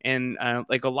it. And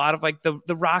like a lot of like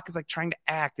the Rock is like trying to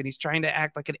act, and he's trying to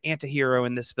act like an anti-hero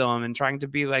in this film and trying to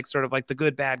be like sort of like the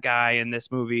good bad guy in this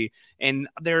movie. And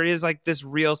there is like this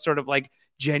real sort of like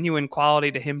genuine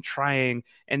quality to him trying,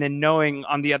 and then knowing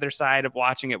on the other side of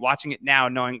watching it now,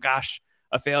 knowing, gosh,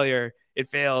 a failure, it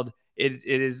failed. It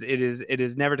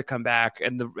is never to come back.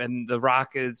 And the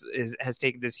Rock has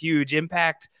taken this huge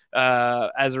impact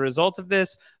as a result of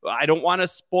this. I don't want to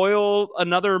spoil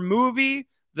another movie,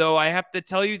 though. I have to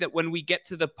tell you that when we get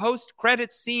to the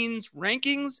post-credit scenes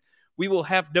rankings, we will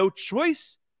have no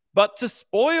choice but to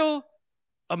spoil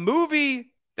a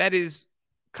movie that is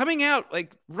coming out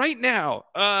like right now.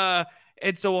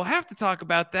 And so we'll have to talk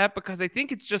about that because I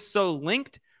think it's just so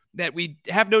linked that we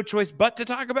have no choice but to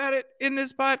talk about it in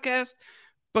this podcast.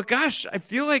 But gosh, I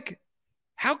feel like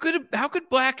how could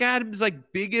Black Adam's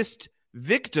like biggest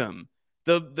victim,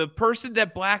 the person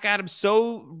that Black Adam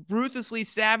so ruthlessly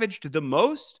savaged the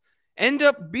most, end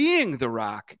up being The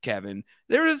Rock, Kevin?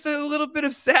 There is a little bit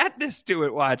of sadness to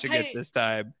it watching it this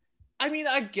time. I mean,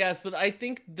 I guess, but I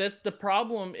think the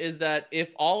problem is that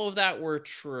if all of that were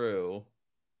true,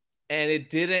 and it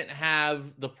didn't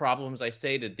have the problems I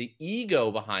stated, the ego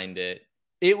behind it,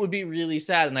 it would be really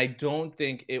sad. And I don't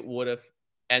think it would have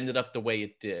ended up the way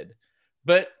it did.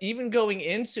 But even going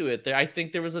into it, I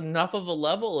think there was enough of a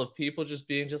level of people just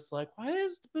being just like, why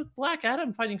is Black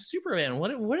Adam fighting Superman?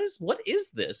 What is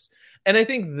this? And I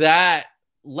think that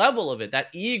level of it, that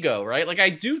ego, right? Like, I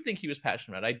do think he was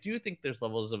passionate about it. I do think there's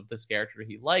levels of this character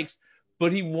he likes,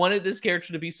 but he wanted this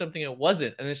character to be something it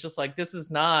wasn't. And it's just like, this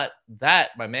is not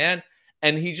that, my man.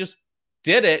 And he just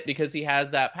did it because he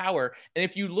has that power. And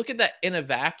if you look at that in a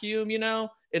vacuum,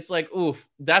 it's like, oof,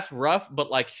 that's rough, but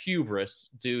like hubris,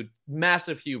 dude,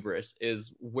 massive hubris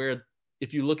is where,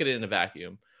 if you look at it in a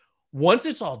vacuum, once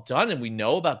it's all done and we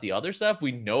know about the other stuff,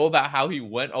 we know about how he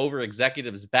went over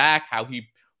executives' back, how he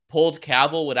pulled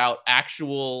Cavill without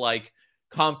actual like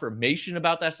confirmation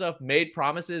about that stuff, made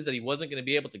promises that he wasn't going to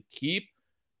be able to keep.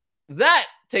 That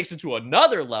takes it to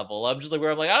another level. I'm just like,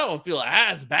 where I'm like, I don't feel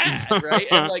as bad, right?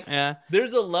 And like,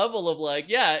 There's a level of like,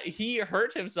 yeah, he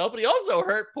hurt himself, but he also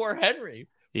hurt poor Henry.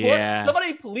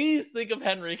 Somebody please think of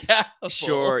Henry Cavill.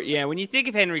 Sure. Yeah. When you think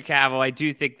of Henry Cavill, I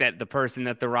do think that the person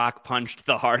that The Rock punched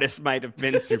the hardest might have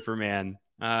been Superman.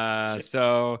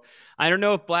 So I don't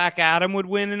know if Black Adam would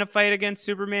win in a fight against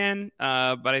Superman,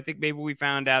 but I think maybe we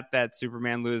found out that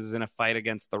Superman loses in a fight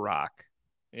against The Rock.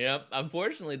 Yeah,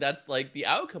 unfortunately, that's like the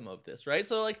outcome of this, right?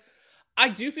 So like, I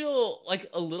do feel like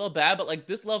a little bad, but like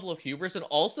this level of hubris, and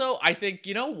also I think,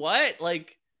 you know what,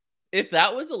 like if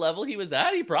that was the level he was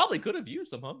at, he probably could have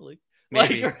used some humbling.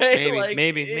 Maybe, like, right? maybe, like,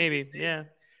 maybe, yeah.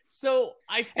 So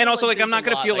I feel and also like there's I'm not a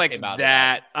gonna lot feel like came out of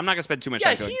that. I'm not gonna spend too much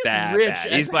time feeling he's that. rich bad.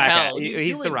 as He's Black hell. Adam.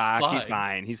 He's The doing Rock. fine. He's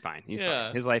fine. He's fine. He's Yeah.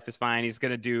 fine. His life is fine. He's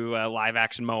gonna do live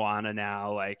action Moana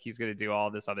now. Like he's gonna do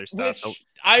all this other stuff. Which So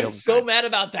I'm he'll be so fine. mad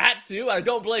about that too. I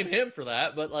don't blame him for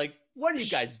that, but like, what are you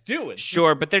guys doing?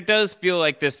 Sure, but there does feel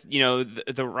like this, you know,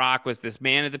 the Rock was this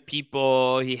man of the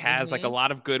people. He has like a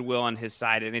lot of goodwill on his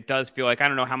side. And it does feel like, I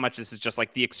don't know how much this is just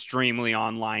like the extremely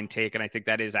online take. And I think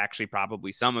that is actually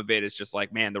probably some of it is just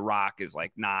like, man, The Rock is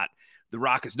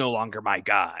no longer my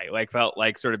guy. Like felt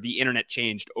like sort of the internet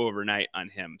changed overnight on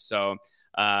him. So,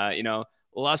 you know,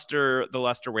 the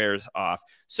luster wears off.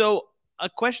 So a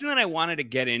question that I wanted to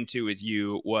get into with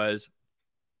you was,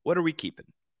 what are we keeping?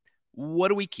 What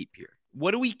do we keep here?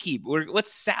 What do we keep?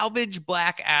 Let's salvage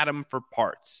Black Adam for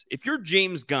parts. If you're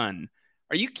James Gunn,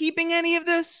 are you keeping any of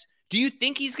this? Do you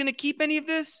think he's going to keep any of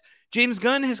this? James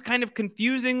Gunn has kind of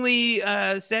confusingly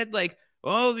said like,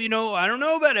 oh, you know, I don't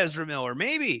know about Ezra Miller.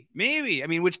 Maybe. I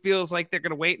mean, which feels like they're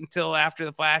going to wait until after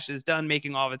the Flash is done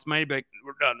making all of its money. But like,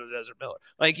 we're done with Ezra Miller.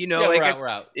 Like, you know, yeah, like we're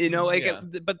out. You know, like, Yeah.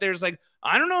 but there's like,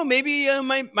 I don't know, maybe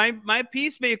my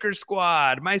Peacemaker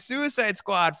squad, my Suicide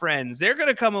Squad friends, they're going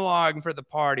to come along for the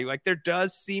party. Like there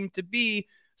does seem to be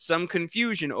some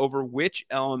confusion over which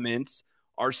elements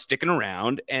are sticking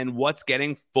around and what's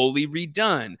getting fully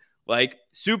redone. Like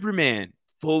Superman,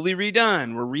 fully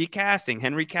redone. We're recasting.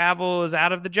 Henry Cavill is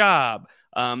out of the job.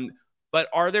 But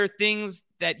are there things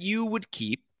that you would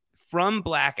keep from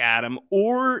Black Adam,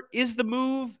 or is the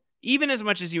move, even as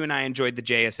much as you and I enjoyed the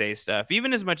JSA stuff,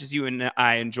 even as much as you and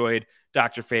I enjoyed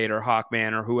Dr. Fate or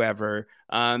Hawkman or whoever,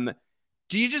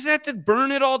 do you just have to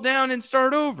burn it all down and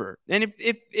start over? And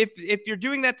if you're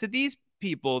doing that to these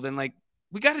people, then like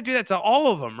we got to do that to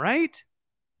all of them, right?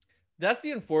 That's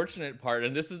the unfortunate part,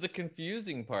 and this is the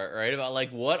confusing part, right? About like,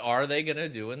 what are they gonna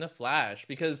do in the Flash?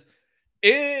 Because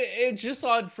it just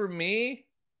odd for me.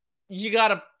 You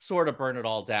gotta sort of burn it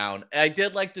all down. I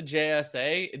did like the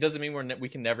JSA. It doesn't mean we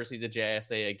can never see the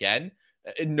JSA again.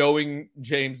 Knowing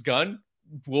James Gunn,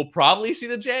 we'll probably see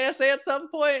the JSA at some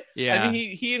point. Yeah, I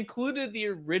mean, he included the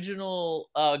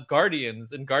original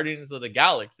Guardians and Guardians of the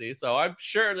Galaxy, so I'm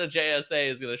sure the JSA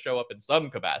is gonna show up in some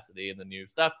capacity in the new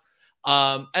stuff.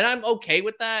 And I'm okay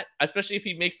with that, especially if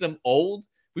he makes them old.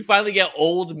 We finally get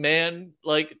old man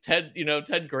like Ted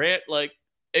Grant, like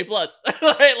A+.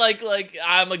 right? Like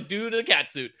I'm a dude in a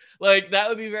cat suit. Like that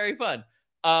would be very fun.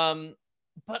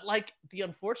 But like the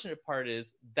unfortunate part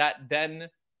is that then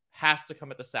has to come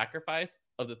at the sacrifice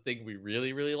of the thing we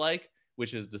really, really like,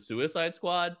 which is the Suicide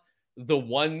Squad. The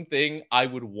one thing I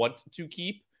would want to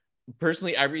keep.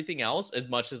 Personally, everything else, as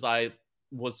much as I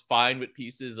was fine with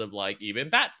pieces of like even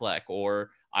Batfleck,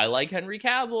 or I like Henry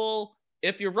Cavill.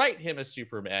 If you write him as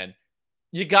Superman,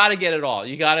 you got to get it all.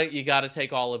 You got to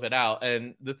take all of it out.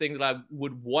 And the thing that I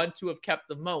would want to have kept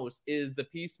the most is the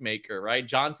Peacemaker, right?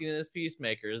 John Cena's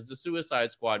Peacemaker, is the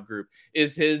Suicide Squad group,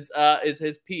 is his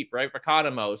peep, right?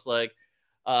 Economos, like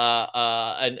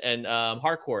and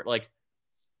Harcourt, like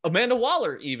Amanda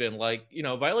Waller, even like, you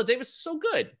know, Viola Davis is so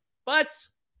good, but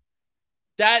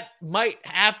that might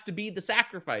have to be the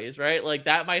sacrifice, right? Like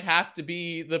that might have to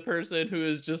be the person who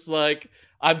is just like,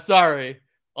 I'm sorry,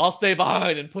 I'll stay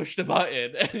behind and push the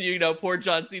button. And, you know, poor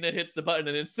John Cena hits the button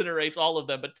and incinerates all of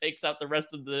them, but takes out the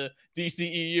rest of the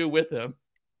DCEU with him.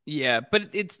 Yeah, but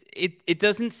it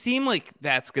doesn't seem like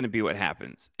that's going to be what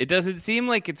happens. It doesn't seem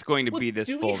like it's going to be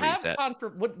this full reset.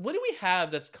 What do we have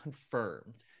that's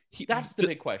confirmed? That's the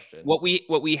big question. What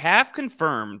we have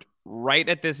confirmed right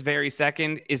at this very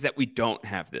second is that we don't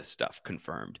have this stuff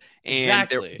confirmed. And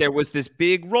exactly. there was this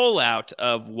big rollout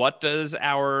of what does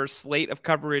our slate of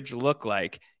coverage look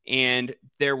like? And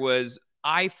there was,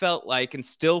 I felt like, and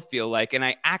still feel like, and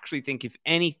I actually think if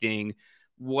anything,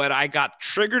 what I got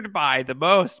triggered by the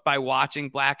most by watching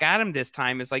Black Adam this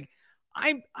time is like,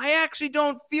 I actually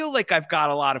don't feel like I've got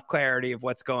a lot of clarity of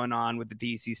what's going on with the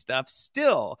DC stuff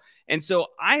still. And so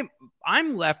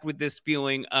I'm left with this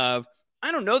feeling of,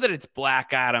 I don't know that it's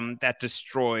Black Adam that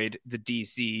destroyed the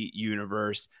DC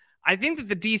universe. I think that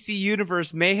the DC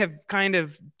universe may have kind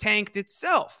of tanked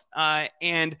itself.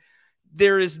 And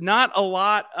there is not a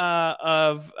lot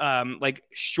of like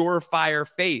surefire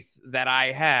faith that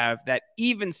I have that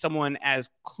even someone as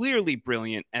clearly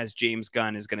brilliant as James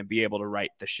Gunn is going to be able to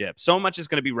right the ship. So much is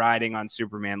going to be riding on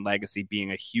Superman Legacy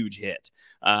being a huge hit.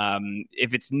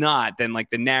 If it's not, then like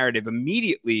the narrative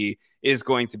immediately is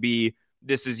going to be,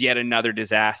 this is yet another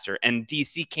disaster, and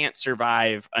DC can't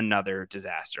survive another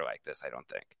disaster like this, I don't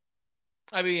think.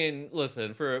 I mean,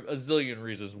 listen, for a zillion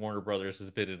reasons, Warner Brothers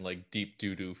has been in like deep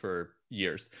doo-doo for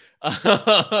years.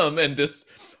 And this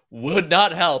would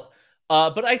not help.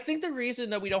 But I think the reason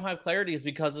that we don't have clarity is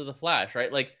because of the Flash,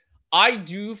 right? Like, I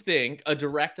do think a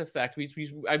direct effect,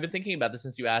 I've been thinking about this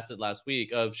since you asked it last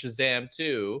week, of Shazam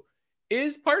 2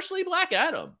 is partially Black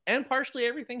Adam and partially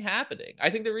everything happening. I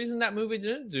think the reason that movie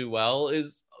didn't do well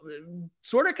is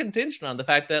sort of contingent on the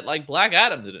fact that like Black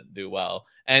Adam didn't do well.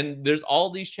 And there's all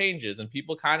these changes and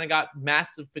people kind of got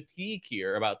massive fatigue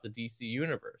here about the DC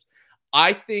universe.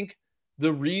 I think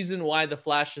the reason why the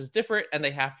Flash is different and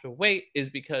they have to wait is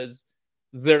because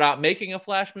they're not making a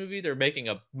Flash movie. They're making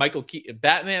a Michael Keaton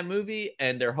Batman movie,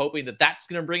 and they're hoping that that's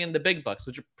going to bring in the big bucks,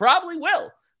 which it probably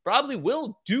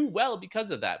will do well because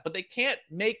of that. But they can't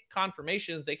make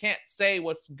confirmations. They can't say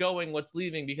what's going, what's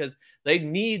leaving, because they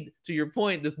need, to your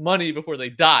point, this money before they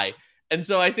die. And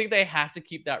so I think they have to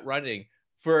keep that running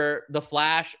for the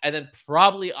Flash and then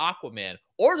probably Aquaman,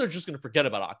 or they're just going to forget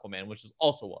about Aquaman, which is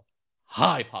also a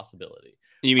high possibility.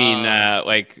 You mean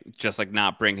just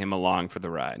not bring him along for the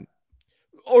ride?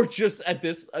 Or just at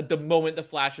the moment the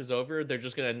Flash is over, they're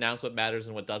just going to announce what matters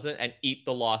and what doesn't and eat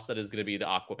the loss that is going to be the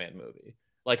Aquaman movie.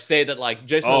 Like, say that, like,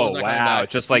 Jason Momoa's not coming back.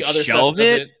 Just, like, shelve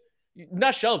it?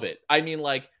 Not shelve it. I mean,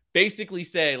 like, basically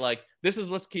say, like, this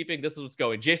is what's keeping, this is what's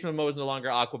going. Jason Momoa is no longer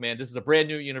Aquaman. This is a brand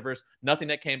new universe. Nothing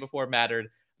that came before mattered.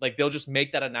 Like, they'll just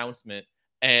make that announcement,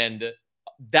 and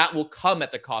that will come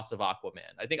at the cost of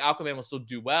Aquaman. I think Aquaman will still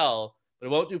do well, but it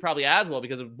won't do probably as well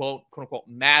because it won't, quote unquote,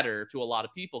 matter to a lot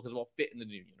of people because it won't fit in the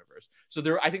new universe.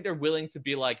 So I think they're willing to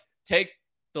be like, take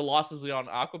the losses on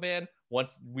Aquaman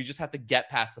once we just have to get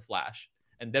past the Flash.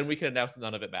 And then we can announce that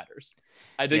none of it matters.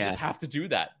 And they just have to do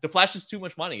that. The Flash is too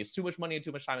much money. It's too much money and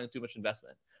too much time and too much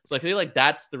investment. So I feel like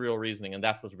that's the real reasoning, and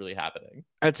that's what's really happening.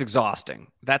 That's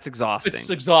exhausting. It's exhausting.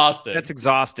 That's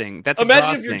exhausting.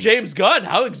 Imagine if you're James Gunn.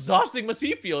 How exhausting must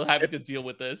he feel having to deal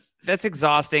with this? That's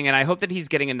exhausting, and I hope that he's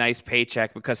getting a nice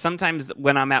paycheck, because sometimes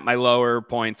when I'm at my lower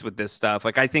points with this stuff,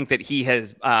 like I think that he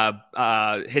has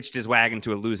hitched his wagon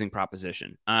to a losing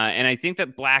proposition. And I think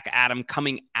that Black Adam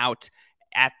coming out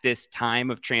at this time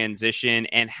of transition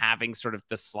and having sort of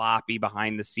the sloppy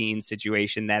behind the scenes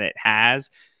situation that it has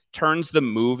turns the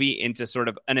movie into sort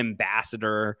of an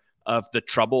ambassador of the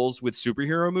troubles with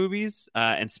superhero movies,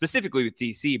 and specifically with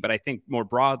DC, but I think more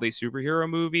broadly superhero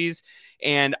movies.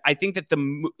 And I think that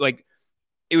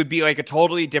it would be like a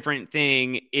totally different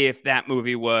thing if that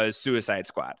movie was Suicide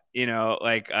Squad,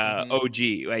 OG,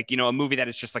 a movie that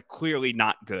is just like clearly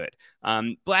not good.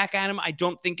 Black Adam, I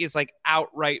don't think is like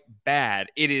outright bad.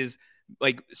 It is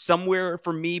like somewhere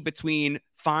for me between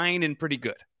fine and pretty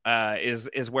good,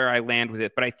 is where I land with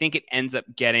it. But I think it ends up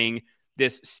getting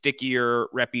this stickier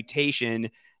reputation,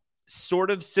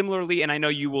 sort of similarly, and I know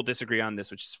you will disagree on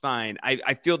this, which is fine.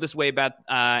 I feel this way about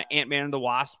Ant-Man and the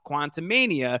Wasp: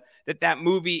 Quantumania, that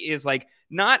movie is like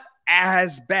not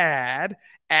as bad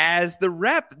as the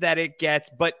rep that it gets,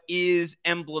 but is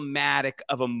emblematic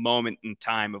of a moment in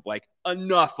time of like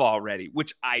enough already,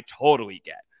 which I totally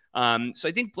get. So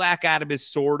I think Black Adam is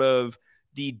sort of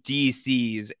the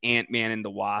DC's Ant-Man and the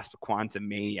Wasp: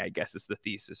 Quantumania, I guess is the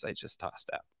thesis I just tossed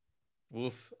out.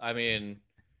 Oof. I mean,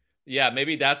 yeah,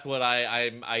 maybe that's what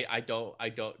I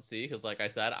don't see, because like I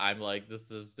said, I'm like, this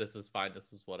is fine,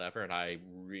 this is whatever, and I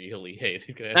really hate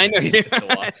it. I know you do.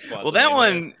 Well, that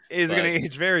one is going to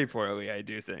age very poorly, I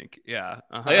do think. Yeah.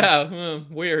 Uh-huh. Yeah.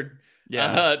 Weird.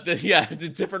 Yeah.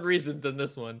 Different reasons than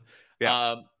this one.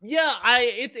 Yeah.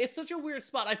 It's such a weird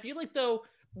spot. I feel like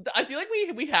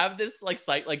we have this like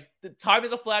site, like the time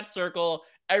is a flat circle.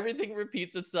 Everything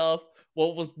repeats itself.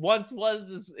 What was once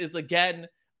is again.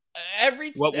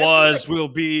 What was will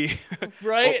be,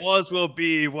 right? What was will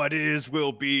be, what is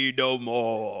will be no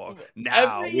more.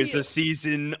 Now is a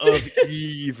season of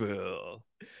evil.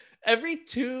 Every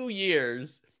 2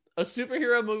 years, a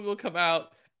superhero movie will come out,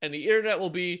 and the internet will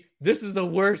be, this is the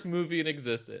worst movie in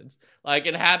existence. Like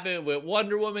it happened with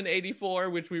Wonder Woman 84,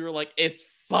 which we were like, it's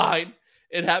fine.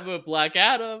 It happened with Black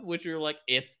Adam, which we were like,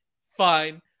 it's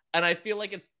fine. And I feel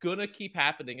like it's gonna keep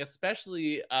happening,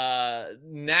 especially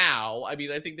now. I mean,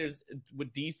 I think there's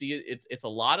with DC, it's a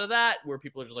lot of that where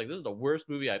people are just like, "This is the worst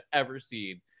movie I've ever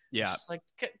seen." Yeah, it's like,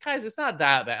 guys, it's not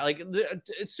that bad. Like,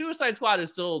 Suicide Squad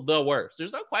is still the worst.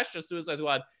 There's no question Suicide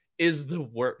Squad is the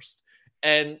worst,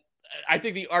 and I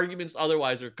think the arguments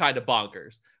otherwise are kind of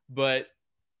bonkers. but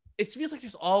it feels like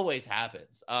this always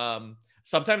happens.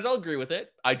 Sometimes I'll agree with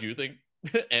it. I do think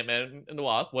Ant-Man and the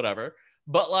Wasp, whatever.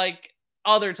 But like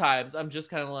other times, I'm just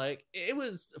kind of like, it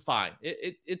was fine.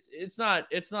 It's not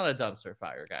a dumpster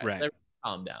fire, guys. Right. Everyone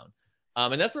calm down.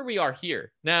 And that's where we are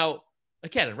here now.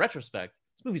 Again, in retrospect,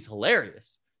 this movie's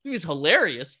hilarious. This movie's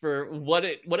hilarious for what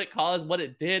it caused, what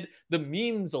it did. The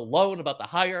memes alone about the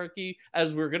hierarchy,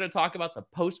 as we're gonna talk about the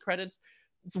post credits.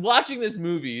 Watching this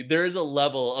movie, there is a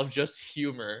level of just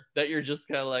humor that you're just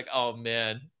kind of like, oh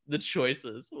man, the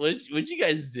choices. What'd you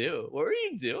guys do? What were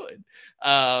you doing?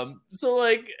 So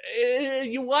like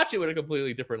you watch it with a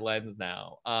completely different lens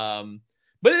now.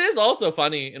 But it is also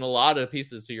funny in a lot of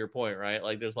pieces, to your point, right?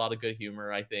 Like there's a lot of good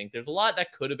humor. I think there's a lot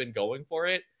that could have been going for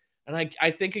it. And I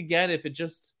think again, if it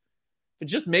just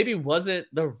maybe wasn't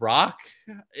The Rock,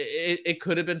 it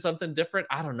could have been something different.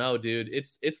 I don't know, dude.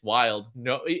 It's wild.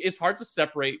 No, it's hard to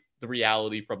separate the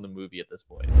reality from the movie at this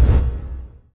point.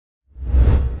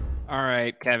 All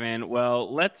right, Kevin.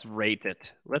 Well, let's rate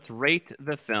it. Let's rate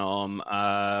the film.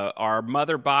 Our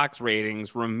Mother Box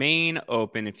ratings remain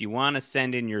open. If you want to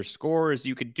send in your scores,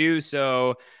 you could do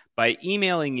so by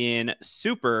emailing in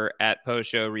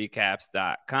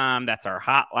super@postshowrecaps.com. That's our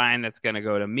hotline. That's going to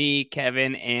go to me,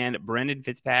 Kevin, and Brendan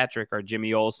Fitzpatrick, our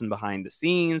Jimmy Olsen behind the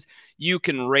scenes. You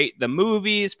can rate the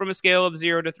movies from a scale of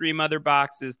 0 to 3 Mother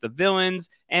Boxes, the villains,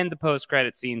 and the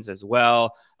post-credit scenes as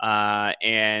well.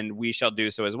 And we shall do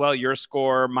so as well. Your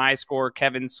score, my score,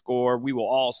 Kevin's score, we will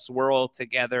all swirl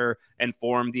together and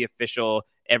form the official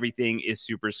Everything is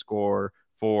Super score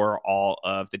for all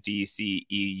of the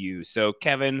DCEU. So,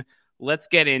 Kevin, let's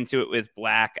get into it with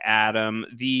Black Adam.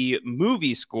 The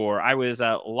movie score, I was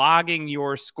logging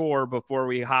your score before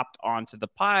we hopped onto the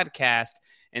podcast,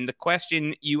 and the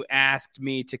question you asked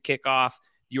me to kick off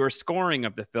your scoring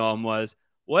of the film was,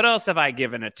 what else have I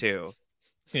given it to?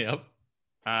 Yep.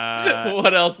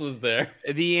 What else was there?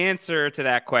 The answer to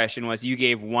that question was you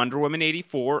gave Wonder Woman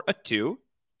 84 a 2,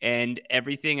 and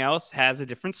everything else has a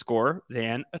different score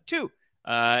than a 2.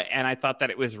 And I thought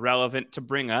that it was relevant to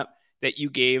bring up that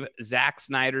you gave Zack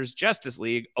Snyder's Justice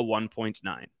League a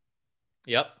 1.9.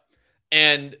 Yep.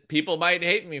 And people might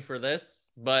hate me for this,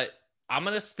 but I'm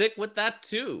going to stick with that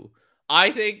too.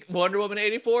 I think Wonder Woman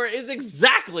 84 is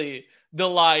exactly the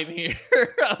line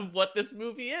here of what this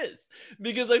movie is.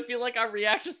 Because I feel like our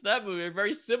reactions to that movie are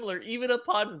very similar. Even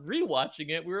upon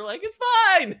rewatching it, we were like, it's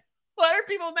fine. What are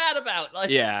people mad about? Like,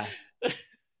 yeah.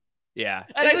 Yeah.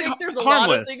 And I think there's a lot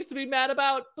of things to be mad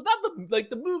about, but not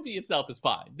the movie itself is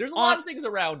fine. There's a lot of things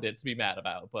around it to be mad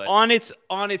about, but on its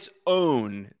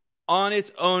own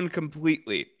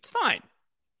completely, it's fine.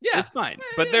 Yeah, it's fine.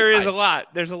 But there's a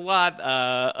lot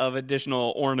of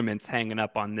additional ornaments hanging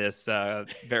up on this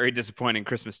very disappointing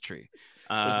Christmas tree. This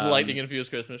lightning infused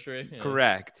Christmas tree. Yeah.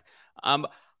 Correct. I'm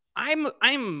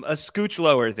a scooch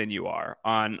lower than you are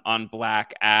on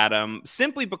Black Adam,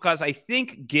 simply because I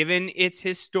think, given its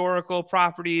historical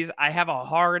properties, I have a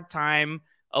hard time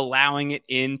allowing it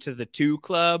into the 2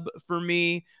 club for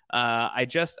me. I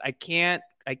can't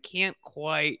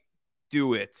quite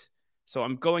do it. So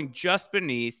I'm going just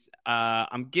beneath.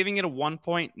 I'm giving it a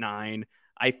 1.9.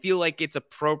 I feel like it's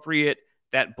appropriate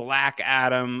that Black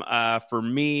Adam, for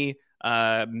me,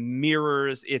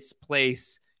 mirrors its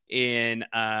place in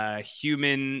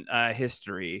human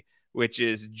history, which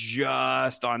is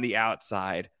just on the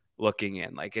outside looking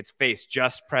in, like its face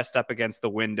just pressed up against the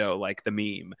window, like the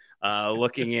meme,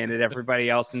 looking in at everybody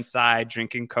else inside,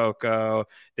 drinking cocoa.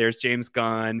 There's James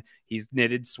Gunn. He's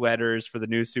knitted sweaters for the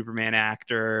new Superman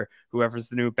actor. Whoever's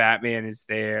the new Batman is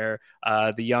there.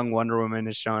 The young Wonder Woman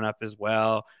has shown up as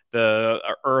well. The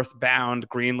Earthbound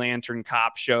Green Lantern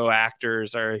cop show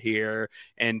actors are here,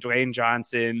 and Dwayne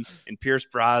Johnson and Pierce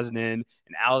Brosnan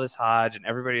and Aldous Hodge and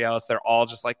everybody else. They're all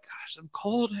just like, gosh, I'm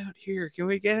cold out here. Can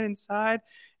we get inside?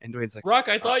 And Dwayne's like, Rock,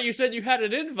 I thought you said you had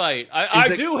an invite.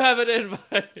 I do have an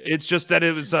invite. It's just that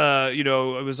it was,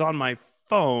 it was on my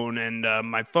phone and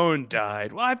my phone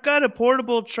died. Well, I've got a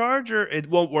portable charger. It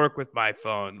won't work with my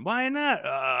phone. Why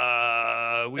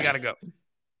not? We got to go.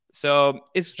 So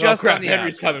it's just on the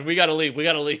Henry's outside. Coming. We gotta leave.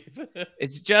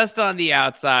 It's just on the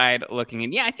outside looking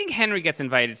in. Yeah, I think Henry gets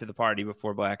invited to the party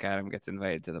before Black Adam gets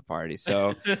invited to the party.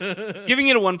 So giving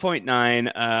it a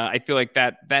 1.9, I feel like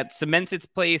that cements its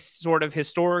place sort of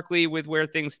historically with where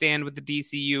things stand with the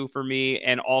DCU for me,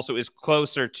 and also is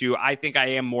closer to, I think I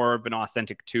am more of an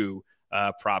authentic 2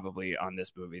 probably on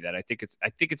this movie. That I think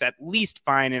it's at least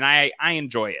fine, and I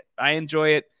enjoy it.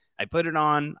 I put it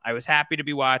on. I was happy to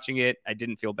be watching it. I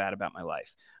didn't feel bad about my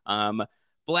life.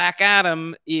 Black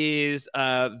Adam is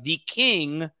the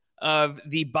king of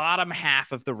the bottom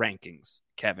half of the rankings.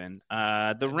 Kevin.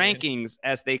 The rankings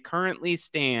as they currently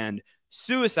stand: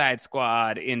 Suicide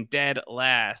Squad in dead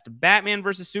last, Batman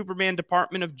vs. Superman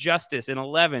Department of Justice in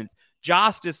 11th,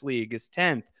 Justice League is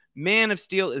 10th, Man of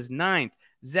Steel is 9th,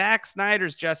 Zack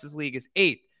Snyder's Justice League is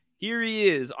 8th. Here he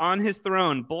is on his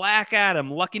throne, Black Adam,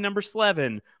 lucky number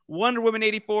 7, Wonder Woman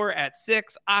 84 at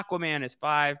 6, Aquaman is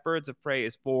 5, Birds of Prey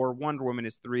is 4, Wonder Woman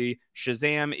is 3,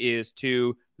 Shazam is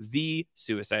 2, The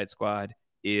Suicide Squad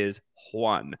is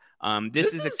 1.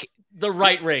 This is the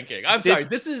right ranking. Sorry,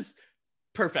 this is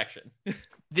perfection.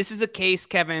 This is a case,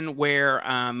 Kevin, where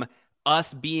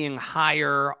us being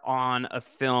higher on a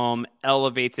film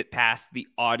elevates it past the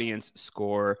audience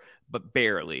score, but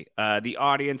barely. The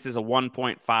audience is a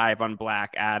 1.5 on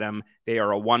Black Adam. They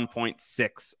are a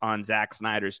 1.6 on Zack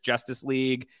Snyder's Justice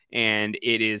League, and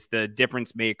it is the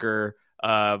difference maker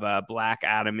of Black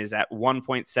Adam is at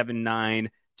 1.79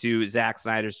 to Zack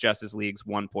Snyder's Justice League's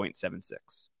 1.76.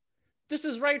 This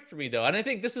is right for me, though, and I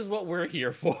think this is what we're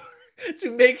here for.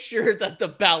 To make sure that the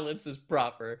balance is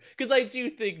proper, because I do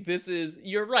think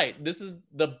you're right, this is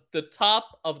the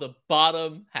top of the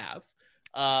bottom half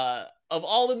of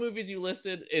all the movies you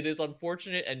listed. It is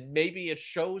unfortunate, and maybe it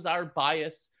shows our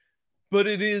bias, but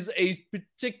it is a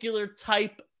particular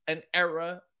type and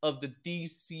era of the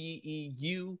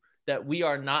DCEU that we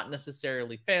are not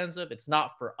necessarily fans of. It's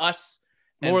not for us.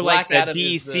 More and like the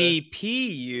DCPU.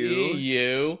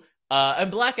 And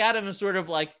Black Adam is sort of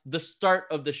like the start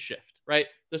of the shift, right?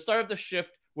 The start of the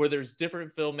shift where there's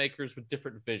different filmmakers with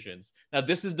different visions. Now,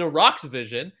 this is The Rock's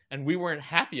vision, and we weren't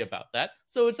happy about that,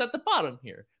 so it's at the bottom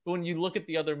here. But when you look at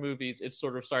the other movies, it's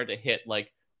sort of started to hit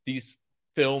like these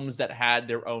films that had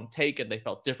their own take, and they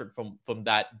felt different from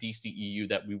that DCEU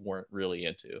that we weren't really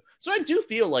into. So I do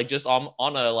feel like just on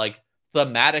a like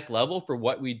thematic level for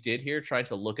what we did here, trying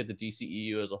to look at the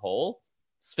DCEU as a whole,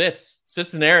 fits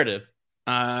the narrative.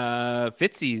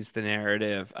 Fitzy's the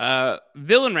narrative.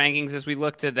 Villain rankings, as we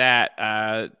look to that,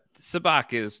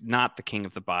 Sabak is not the king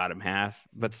of the bottom half,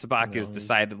 but Sabak is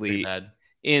decidedly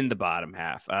in the bottom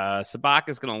half. Sabak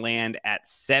is going to land at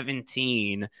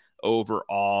 17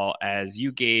 overall, as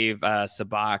you gave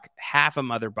Sabak half a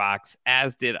mother box,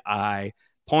 as did I.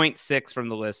 0.6 from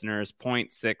the listeners,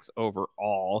 0.6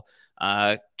 overall.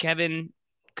 Kevin,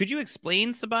 could you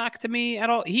explain Sabak to me at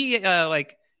all? He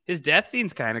his death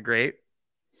scene's kind of great.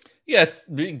 Yes,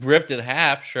 being ripped in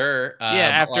half, sure.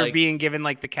 After being given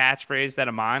like the catchphrase that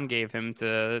Amon gave him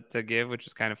to give, which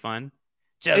is kind of fun.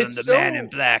 Tell him the man in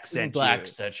black sent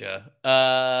you.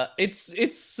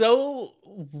 It's so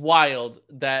wild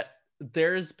that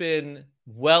there's been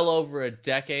well over a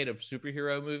decade of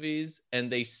superhero movies,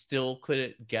 and they still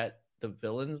couldn't get the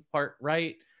villains part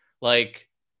right. Like,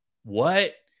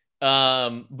 what?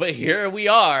 But here we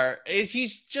are.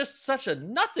 He's just such a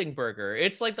nothing burger.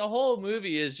 It's like the whole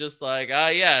movie is just like,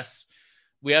 yes,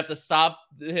 we have to stop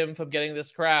him from getting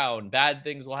this crown. Bad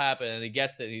things will happen. And he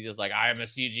gets it. And he's just like, I am a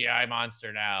CGI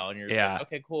monster now. And you're just like,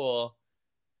 okay, cool.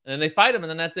 And then they fight him, and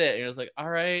then that's it. And you're just like, all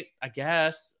right, I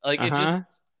guess. Like,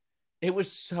 it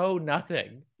was so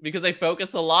nothing, because they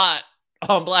focus a lot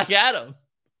on Black Adam,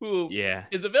 who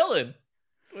is a villain,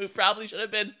 who probably should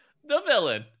have been the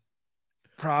villain.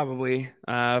 Probably,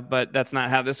 but that's not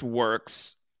how this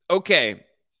works. Okay,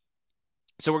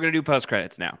 so we're going to do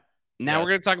post-credits now. We're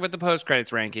going to talk about the post-credits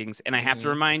rankings, and I have to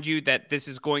remind you that this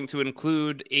is going to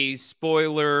include a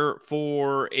spoiler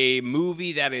for a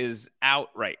movie that is out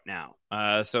right now.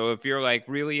 So if you're like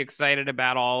really excited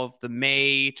about all of the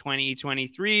May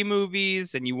 2023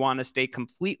 movies and you want to stay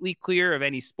completely clear of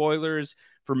any spoilers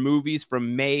for movies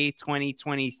from May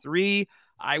 2023,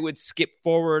 I would skip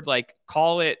forward, like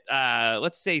call it,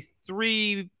 let's say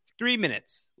three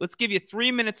minutes. Let's give you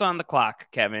 3 minutes on the clock,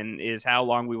 Kevin, is how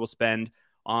long we will spend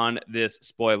on this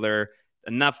spoiler.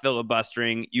 Enough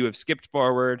filibustering. You have skipped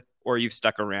forward or you've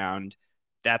stuck around.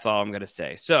 That's all I'm going to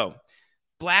say. So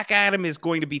Black Adam is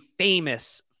going to be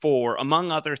famous for,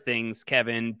 among other things,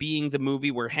 Kevin, being the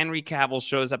movie where Henry Cavill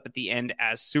shows up at the end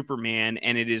as Superman,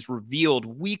 and it is revealed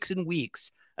weeks and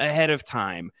weeks ahead of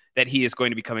time that he is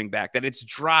going to be coming back, that it's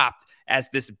dropped as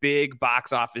this big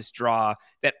box office draw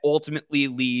that ultimately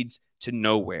leads to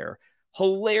nowhere.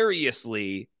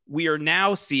 Hilariously, we are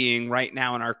now seeing right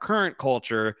now in our current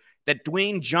culture that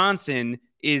Dwayne Johnson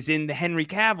is in the Henry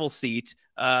Cavill seat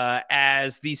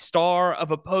as the star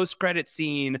of a post-credit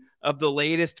scene of the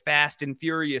latest Fast and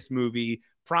Furious movie,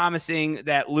 promising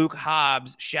that Luke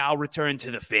Hobbs shall return to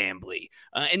the family.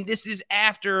 And this is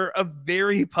after a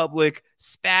very public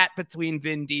spat between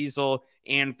Vin Diesel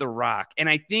and The Rock. And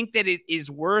I think that it is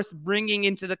worth bringing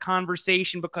into the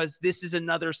conversation because this is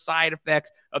another side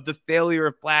effect of the failure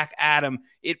of Black Adam.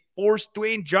 It forced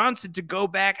Dwayne Johnson to go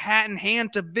back hat in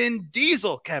hand to Vin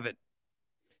Diesel, Kevin.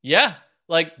 Yeah.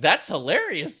 Like, that's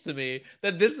hilarious to me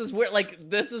that this is where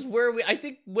I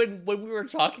think when we were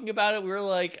talking about it, we were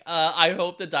like, I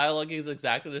hope the dialogue is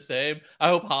exactly the same. I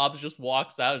hope Hobbs just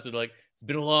walks out and like, it's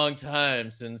been a long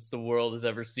time since the world has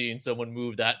ever seen someone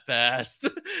move that fast.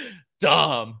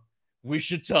 Dom, we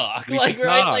should talk. Right?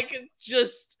 Like,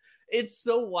 it's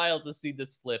so wild to see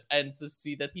this flip and to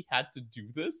see that he had to do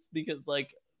this because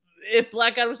like, if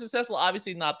Black Adam was successful,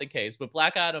 obviously not the case, but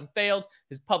Black Adam failed.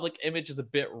 His public image is a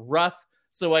bit rough.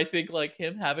 So I think like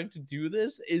him having to do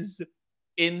this is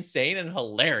insane and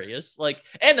hilarious. Like,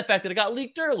 and the fact that it got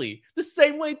leaked early, the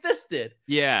same way this did.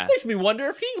 Yeah. Makes me wonder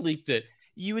if he leaked it.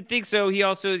 You would think so. He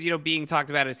also, being talked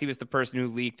about as he was the person who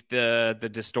leaked the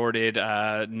distorted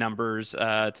numbers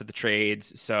to the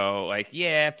trades. So like,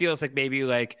 yeah, it feels like maybe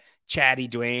like Chatty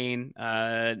Dwayne,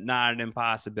 not an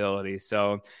impossibility.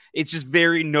 So it's just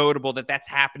very notable that that's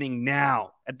happening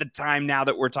now at the time now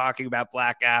that we're talking about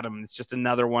Black Adam. It's just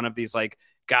another one of these like,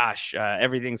 gosh,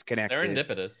 everything's connected.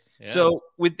 Serendipitous. Yeah. So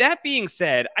with that being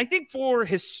said, I think for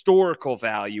historical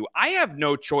value, I have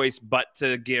no choice but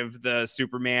to give the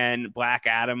Superman Black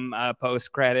Adam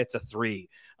post credits a 3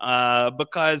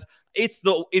 because it's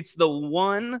the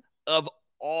one of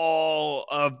all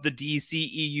of the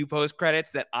DCEU post credits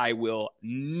that I will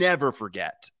never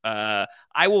forget. I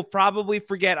will probably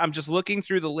forget. I'm just looking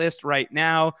through the list right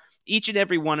now. Each and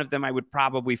every one of them I would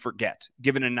probably forget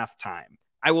given enough time.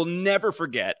 I will never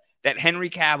forget that Henry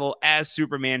Cavill as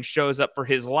Superman shows up for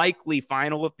his likely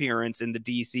final appearance in the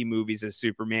DC movies as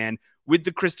Superman with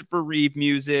the Christopher Reeve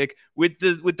music, with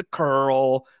the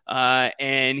curl,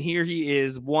 and here he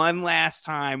is one last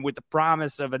time with the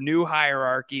promise of a new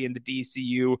hierarchy in the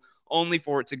DCU, only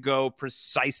for it to go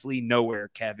precisely nowhere,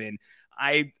 Kevin.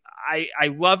 I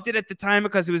loved it at the time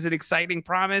because it was an exciting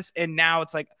promise, and now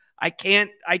it's like I can't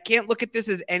look at this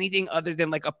as anything other than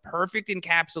like a perfect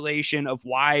encapsulation of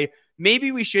why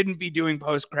maybe we shouldn't be doing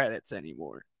post credits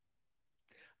anymore.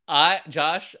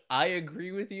 Josh, I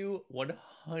agree with you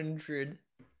 100%.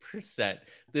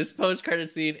 This post credit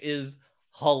scene is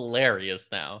hilarious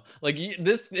now. Like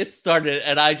it started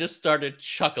and I just started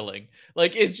chuckling.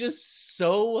 Like it's just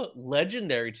so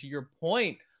legendary to your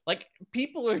point. Like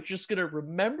people are just going to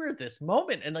remember this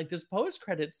moment and like this post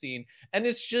credit scene. And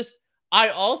it's just, I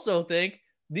also think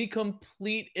the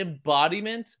complete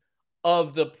embodiment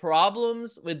of the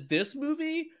problems with this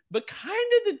movie, but kind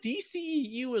of the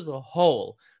DCEU as a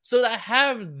whole. So to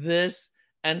have this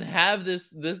and have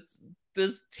this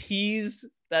tease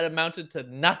that amounted to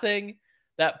nothing,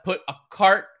 that put a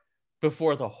cart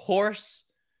before the horse,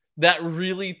 that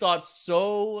really thought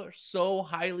so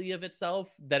highly of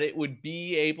itself that it would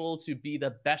be able to be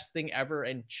the best thing ever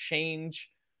and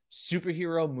change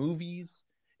superhero movies.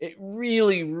 It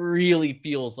really, really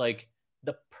feels like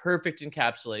the perfect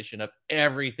encapsulation of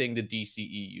everything the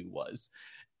DCEU was.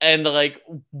 And like,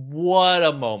 what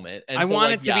a moment. And I so,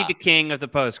 wanted to be the king of the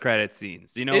post-credit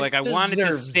scenes. I wanted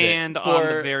to stand on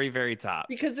the very, very top.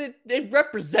 Because it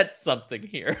represents something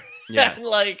here. Yeah. And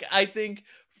like, I think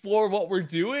for what we're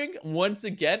doing, once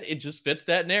again, it just fits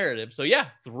that narrative. So yeah,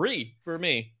 3 for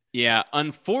me. Yeah,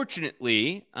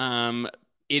 unfortunately,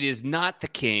 it is not the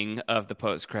king of the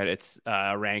post-credits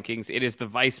rankings. It is the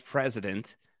vice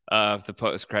president of the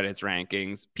post-credits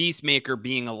rankings. Peacemaker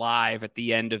being alive at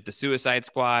the end of the Suicide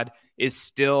Squad is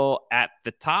still at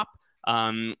the top,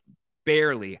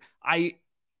 barely.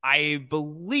 I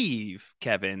believe,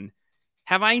 Kevin,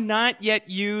 have I not yet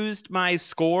used my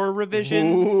score revision?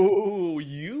 Ooh,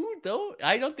 you don't?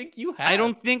 I don't think you have. I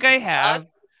don't think I have.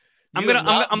 I'm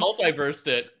multiversed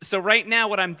it. So right now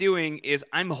what I'm doing is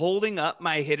I'm holding up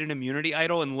my hidden immunity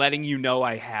idol and letting you know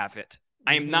I have it.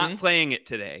 I am not playing it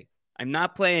today. I'm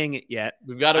not playing it yet.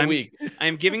 We've got a week.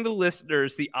 I'm giving the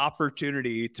listeners the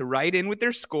opportunity to write in with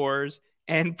their scores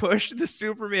and push the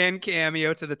Superman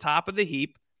cameo to the top of the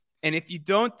heap. And if you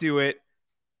don't do it,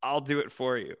 I'll do it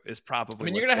for you. Is probably. I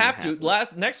mean, you're gonna have to.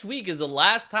 Next week is the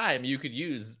last time you could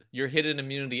use your hidden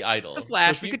immunity idol. The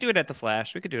Flash. So we could do it at the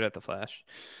Flash.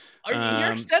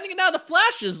 You're extending it now. The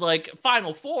Flash is like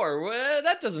Final Four.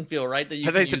 That doesn't feel right. That you.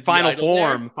 I said Final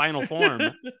Form. Final Form.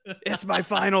 It's my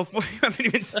Final Form. You haven't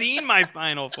even seen my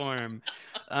Final Form.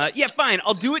 Yeah, fine.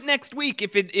 I'll do it next week.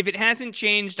 If it hasn't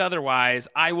changed otherwise,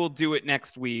 I will do it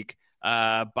next week.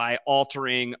 By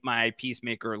altering my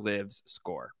Peacemaker Lives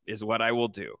score is what I will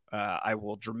do. I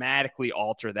will dramatically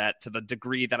alter that to the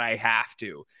degree that I have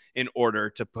to in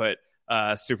order to put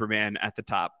Superman at the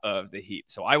top of the heap.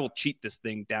 So I will cheat this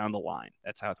thing down the line.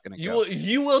 That's how it's going to You go.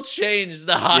 you will change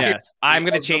the hierarchy. Yes, I'm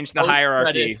going to change the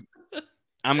hierarchy. post-credits.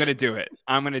 I'm going to do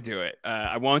it.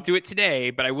 I won't do it today,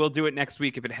 but I will do it next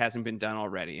week if it hasn't been done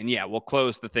already. And yeah, we'll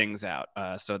close the things out.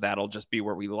 So that'll just be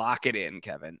where we lock it in,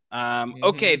 Kevin.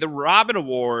 Okay, the Robin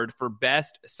Award for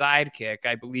Best Sidekick.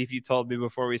 I believe you told me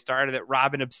before we started that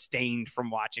Robin abstained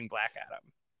from watching Black Adam.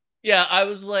 Yeah, I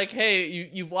was like, hey,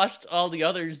 you've watched all the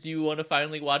others. Do you want to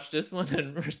finally watch this one?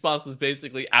 And response was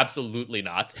basically, absolutely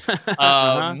not.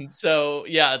 So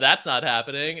yeah, that's not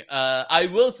happening. I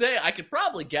will say I could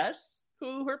probably guess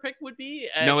who her pick would be.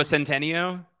 Noah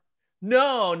Centineo?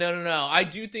 No. I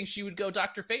do think she would go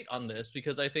Dr. Fate on this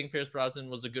because I think Pierce Brosnan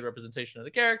was a good representation of the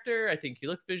character. I think he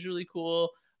looked visually cool.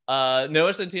 Noah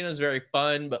Centineo is very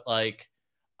fun, but like,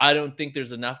 I don't think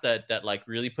there's enough that like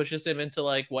really pushes him into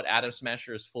like what Adam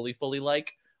Smasher is fully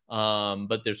like.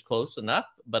 But there's close enough.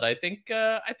 But I think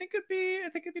it'd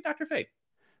be Dr. Fate.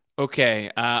 Okay,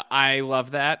 I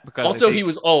love that because also he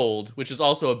was old, which is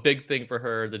also a big thing for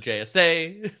her. The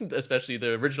JSA, especially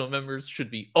the original members,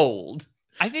 should be old.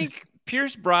 I think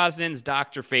Pierce Brosnan's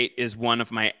Dr. Fate is one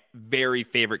of my very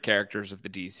favorite characters of the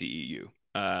DCEU.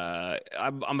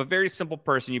 I'm a very simple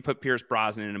person. You put Pierce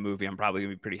Brosnan in a movie, I'm probably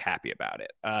gonna be pretty happy about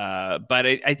it. But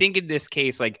I think in this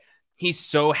case, like, he's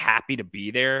so happy to be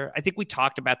there. I think we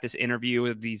talked about these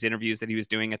interviews that he was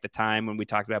doing at the time when we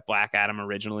talked about Black Adam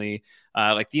originally.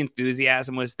 Like, the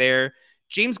enthusiasm was there.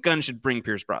 James Gunn should bring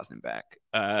Pierce Brosnan back.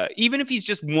 Even if he's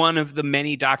just one of the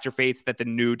many Dr. Fates that the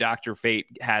new Dr. Fate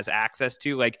has access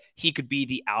to, like, he could be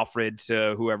the Alfred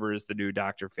to whoever is the new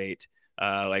Dr. Fate.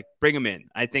 Like, bring him in.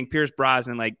 I think Pierce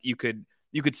Brosnan, like, you could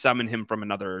summon him from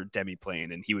another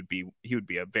demiplane, and he would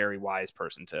be a very wise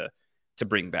person to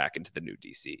bring back into the new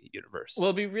DC universe. Well,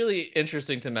 it'd be really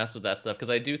interesting to mess with that stuff because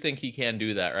I do think he can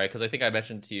do that, right? Because I think I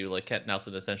mentioned to you, like, Kent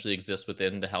Nelson essentially exists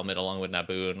within the helmet along with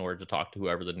Naboo in order to talk to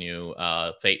whoever the new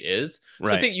Fate is. So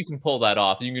Right. I think you can pull that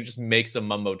off. You can just make some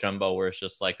mumbo jumbo where it's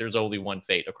just like there's only one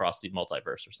Fate across the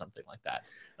multiverse or something like that.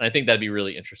 And I think that'd be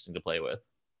really interesting to play with.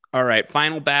 All right,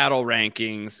 final battle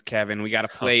rankings, Kevin. We got to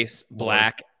place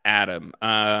Black Adam.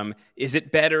 Is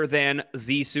it better than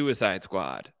The Suicide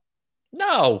Squad?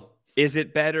 No. Is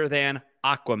it better than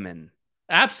Aquaman?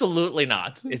 Absolutely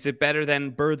not. Is it better than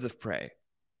Birds of Prey?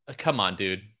 Come on,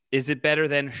 dude. Is it better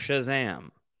than Shazam?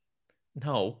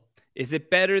 No. Is it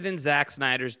better than Zack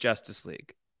Snyder's Justice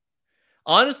League?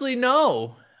 Honestly,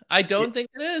 no. I don't think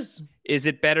it is. Is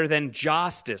it better than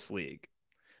Justice League?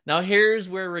 Now, here's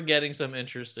where we're getting some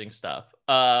interesting stuff.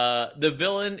 The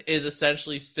villain is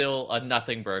essentially still a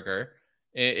nothing burger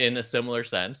in a similar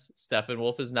sense.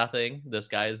 Steppenwolf is nothing. This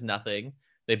guy is nothing.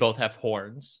 They both have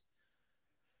horns.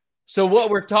 So what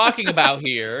we're talking about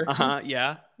here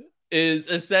yeah, is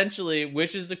essentially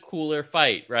which is the cooler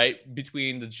fight, right?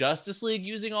 Between the Justice League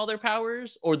using all their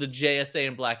powers or the JSA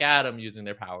and Black Adam using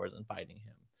their powers and fighting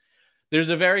him. There's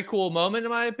a very cool moment,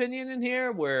 in my opinion, in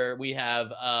here where we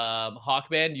have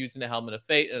Hawkman using the Helmet of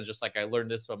Fate. And it's just like, I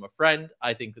learned this from a friend.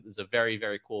 I think that is a very,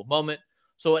 very cool moment.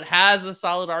 So it has a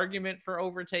solid argument for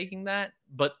overtaking that,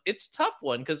 but it's a tough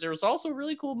one because there's also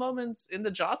really cool moments in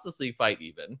the Justice League fight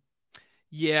even.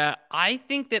 Yeah, I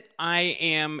think that I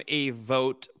am a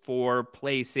vote for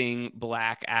placing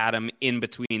Black Adam in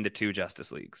between the two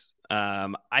Justice Leagues.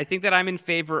 I think that I'm in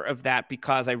favor of that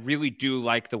because I really do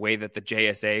like the way that the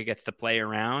JSA gets to play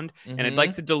around. And I'd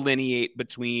like to delineate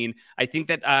between, I think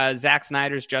that Zack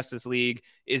Snyder's Justice League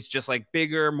is just like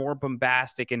bigger, more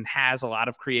bombastic, and has a lot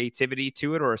of creativity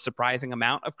to it, or a surprising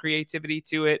amount of creativity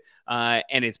to it.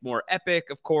 And it's more epic,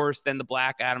 of course, than the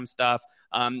Black Adam stuff.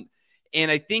 And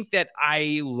I think that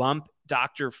I lump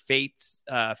Dr. Fate's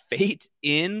fate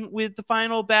in with the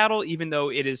final battle, even though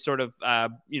it is sort of,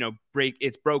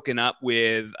 it's broken up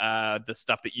with the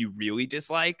stuff that you really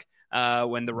dislike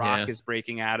when The Rock is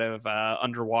breaking out of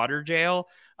underwater jail.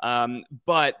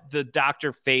 But the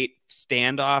Dr. Fate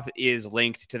standoff is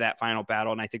linked to that final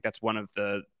battle. And I think that's one of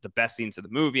the best scenes of the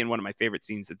movie and one of my favorite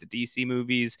scenes of the DC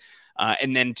movies.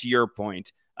 And then to your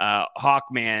point,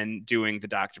 Hawkman doing the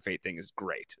Dr. Fate thing is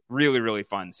great. Really, really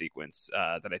fun sequence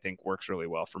that I think works really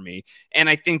well for me. And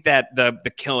I think that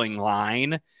the killing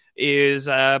line is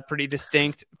pretty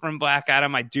distinct from Black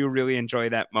Adam. I do really enjoy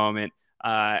that moment.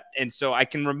 And so I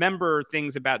can remember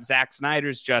things about Zack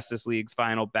Snyder's Justice League's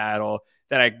final battle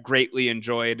that I greatly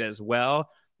enjoyed as well.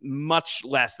 Much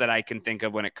less that I can think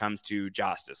of when it comes to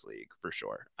Justice League, for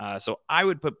sure. So I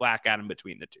would put Black Adam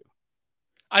between the two.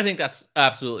 I think that's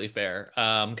absolutely fair.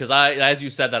 Because as you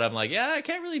said that, I'm like, yeah, I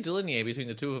can't really delineate between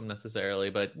the two of them necessarily.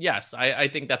 But yes, I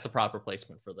think that's a proper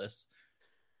placement for this.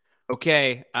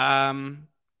 Okay.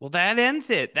 Well, that ends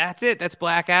it. That's it. That's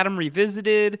Black Adam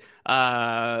Revisited.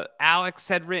 Alex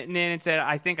had written in and said,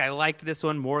 I think I liked this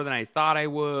one more than I thought I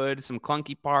would. Some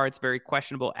clunky parts, very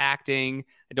questionable acting.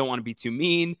 I don't want to be too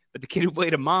mean, but the kid who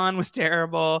played Amon was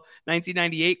terrible.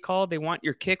 1998 called. They want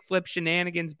your kickflip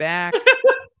shenanigans back.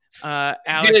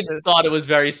 Alex thought it was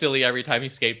very silly every time he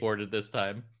skateboarded this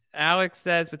time. Alex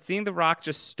says, but seeing The Rock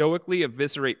just stoically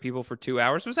eviscerate people for 2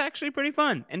 hours was actually pretty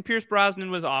fun. And Pierce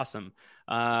Brosnan was awesome.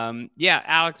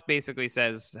 Alex basically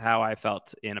says how I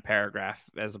felt in a paragraph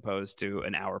as opposed to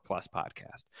an hour-plus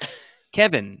podcast.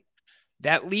 Kevin,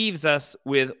 that leaves us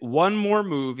with one more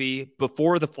movie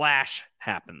before The Flash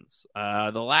happens.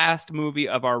 The last movie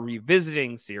of our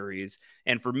revisiting series.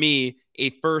 And for me, a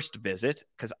first visit,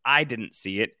 because I didn't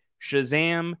see it,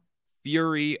 Shazam!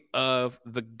 Fury of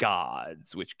the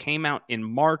Gods, which came out in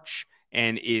March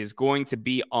and is going to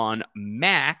be on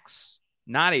Max,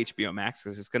 not HBO Max,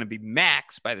 because it's going to be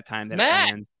Max by the time that it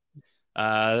lands.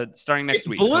 Starting next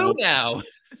week. Blue now.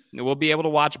 We'll be able to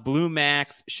watch Blue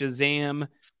Max, Shazam!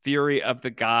 Fury of the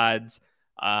Gods.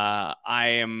 I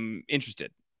am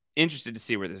interested to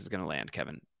see where this is going to land,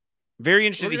 Kevin. Very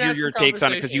interested to hear your takes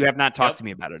on it because you have not talked to me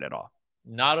about it at all.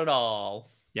 Not at all.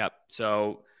 Yep.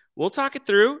 So we'll talk it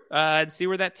through and see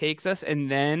where that takes us. And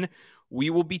then we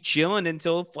will be chilling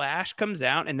until Flash comes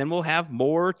out. And then we'll have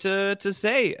more to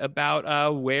say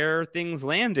about where things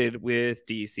landed with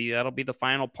DC. That'll be the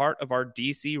final part of our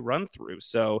DC run through.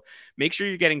 So make sure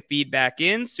you're getting feedback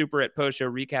in.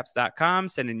 super@postshowrecaps.com.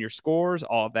 Send in your scores,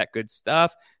 all of that good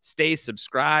stuff. Stay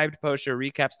subscribed.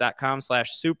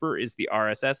 postshowrecaps.com/super is the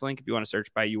RSS link if you want to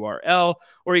search by URL,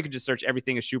 or you can just search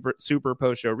everything as super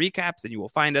Post Show Recaps and you will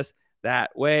find us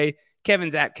that way.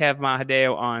 Kevin's at Kev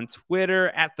Mahadeo on Twitter,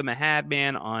 at the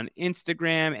Mahadman on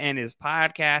Instagram, and is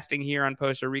podcasting here on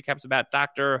Post Show Recaps about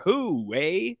Doctor Who,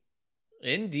 eh?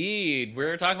 Indeed.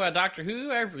 We're talking about Doctor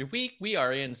Who every week. We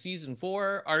are in season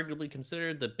 4, arguably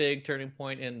considered the big turning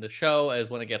point in the show as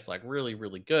when it gets like really,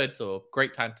 really good. So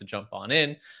great time to jump on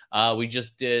in. We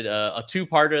just did a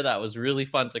two-parter that was really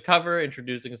fun to cover,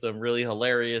 introducing some really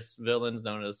hilarious villains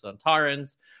known as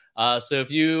Sontarans. So if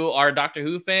you are a Doctor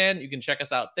Who fan, you can check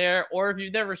us out there. Or if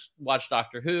you've never watched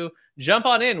Doctor Who, jump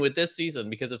on in with this season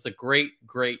because it's a great,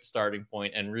 great starting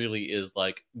point and really is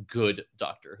like good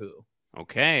Doctor Who.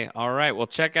 Okay. All right. Well,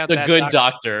 check out The Good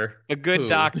Doctor. The Good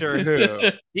Doctor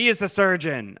Who. He is a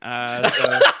surgeon. So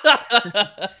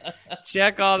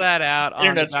check all that out.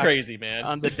 Internet's crazy, man.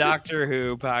 On the Doctor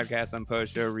Who podcast on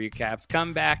Post Show Recaps.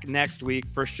 Come back next week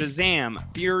for Shazam!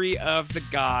 Fury of the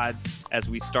Gods as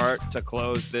we start to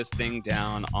close this thing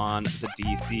down on the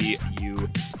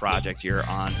DCU project here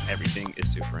on Everything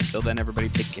is Super. Until then, everybody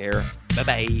take care.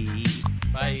 Bye-bye.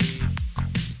 Bye.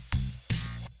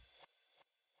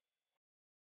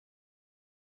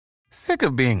 Sick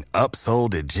of being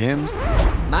upsold at gyms?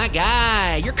 My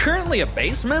guy, you're currently a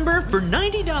base member? For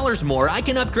 $90 more, I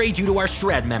can upgrade you to our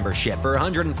Shred membership. For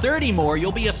 $130 more,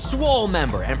 you'll be a Swole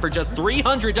member. And for just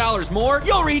 $300 more,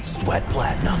 you'll reach Sweat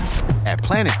Platinum. At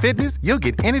Planet Fitness, you'll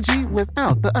get energy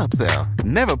without the upsell.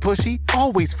 Never pushy,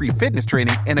 always free fitness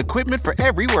training and equipment for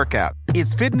every workout.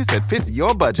 It's fitness that fits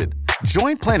your budget.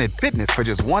 Join Planet Fitness for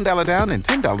just $1 down and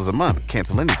 $10 a month.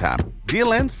 Cancel anytime.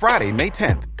 Deal ends Friday, May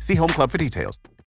 10th. See Home Club for details.